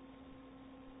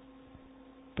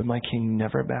 But my King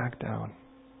never backed down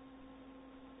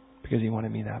because He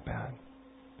wanted me that bad.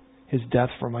 His death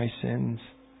for my sins,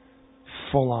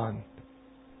 full on.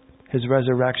 His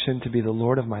resurrection to be the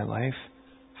Lord of my life,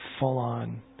 full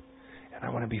on. And I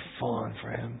want to be full on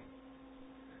for Him.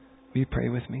 Will you pray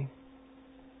with me?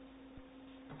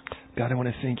 God, I want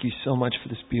to thank You so much for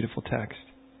this beautiful text.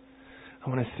 I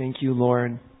want to thank You,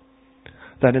 Lord,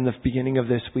 that in the beginning of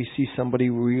this we see somebody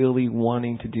really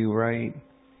wanting to do right.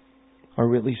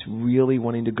 Or at least really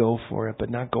wanting to go for it, but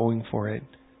not going for it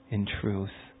in truth.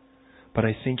 But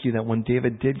I thank You that when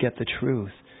David did get the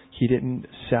truth, he didn't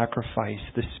sacrifice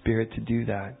the Spirit to do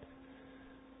that.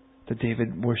 That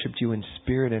David worshipped You in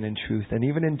spirit and in truth. And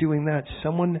even in doing that,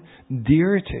 someone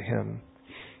dear to him,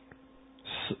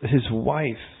 his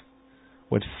wife,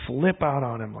 would flip out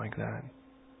on him like that.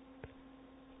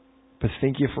 But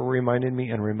thank You for reminding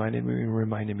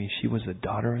me she was the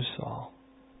daughter of Saul.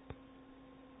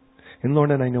 And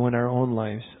Lord, and I know in our own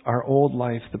lives, our old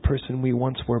life, the person we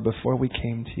once were before we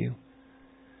came to You,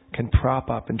 can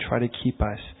prop up and try to keep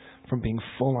us from being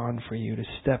full on for You, to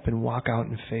step and walk out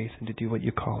in faith and to do what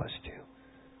You call us to.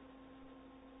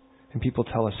 And people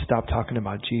tell us, stop talking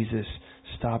about Jesus,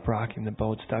 stop rocking the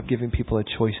boat, stop giving people a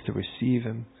choice to receive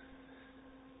Him.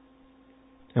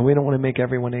 And we don't want to make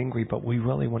everyone angry, but we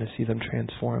really want to see them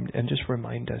transformed and just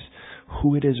remind us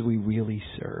who it is we really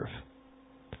serve.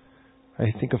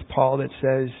 I think of Paul that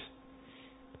says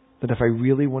that if I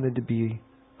really wanted to be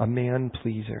a man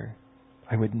pleaser,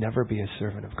 I would never be a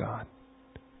servant of God.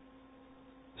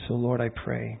 So Lord, I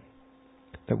pray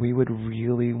that we would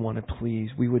really want to please.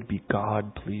 We would be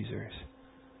God pleasers.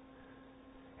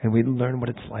 And we'd learn what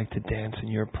it's like to dance in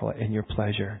Your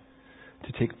pleasure,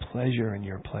 to take pleasure in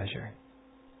Your pleasure.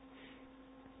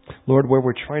 Lord, where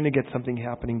we're trying to get something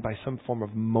happening by some form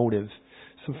of motive,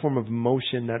 some form of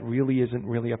motion that really isn't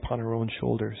really upon our own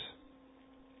shoulders,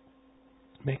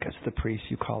 make us the priests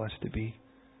You call us to be.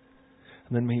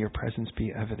 And then may Your presence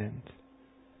be evident.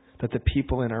 That the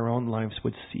people in our own lives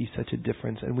would see such a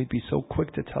difference and we'd be so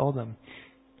quick to tell them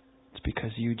it's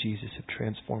because You, Jesus, have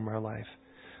transformed our life.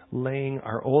 Laying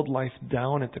our old life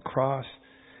down at the cross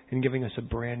and giving us a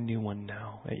brand new one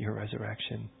now at Your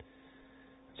resurrection.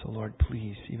 So Lord,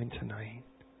 please, even tonight,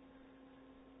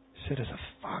 set us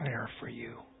a fire for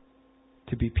you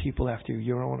to be people after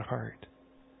your own heart.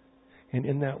 And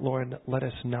in that, Lord, let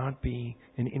us not be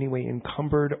in any way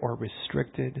encumbered or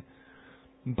restricted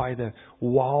by the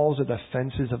walls or the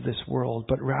fences of this world,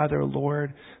 but rather,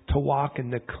 Lord, to walk in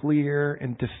the clear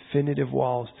and definitive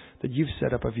walls that you've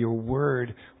set up of your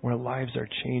word, where lives are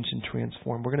changed and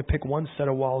transformed. We're going to pick one set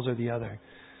of walls or the other.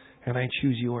 And I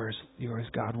choose yours,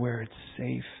 God, where it's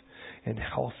safe and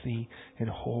healthy and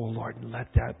whole, Lord, and let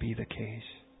that be the case.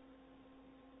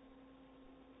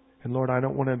 And Lord, I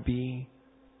don't want to be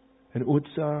an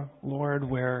Uzzah, Lord,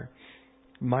 where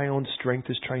my own strength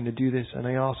is trying to do this, and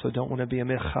I also don't want to be a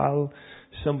Michal,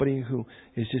 somebody who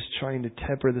is just trying to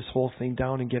temper this whole thing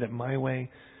down and get it my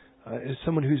way. As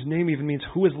someone whose name even means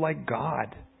who is like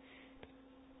God.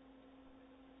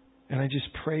 And I just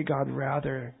pray, God,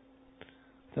 rather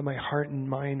that my heart and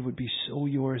mind would be so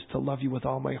yours to love you with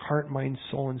all my heart, mind,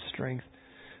 soul, and strength,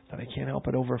 that I can't help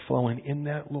but overflow. And in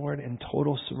that, Lord, in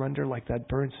total surrender, like that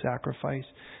burnt sacrifice,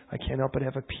 I can't help but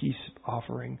have a peace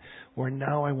offering, where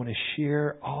now I want to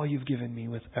share all you've given me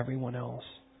with everyone else.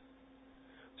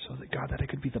 So that, God, that I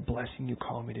could be the blessing you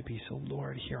call me to be. So,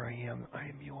 Lord, here I am. I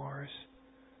am yours.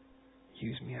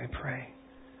 Use me, I pray.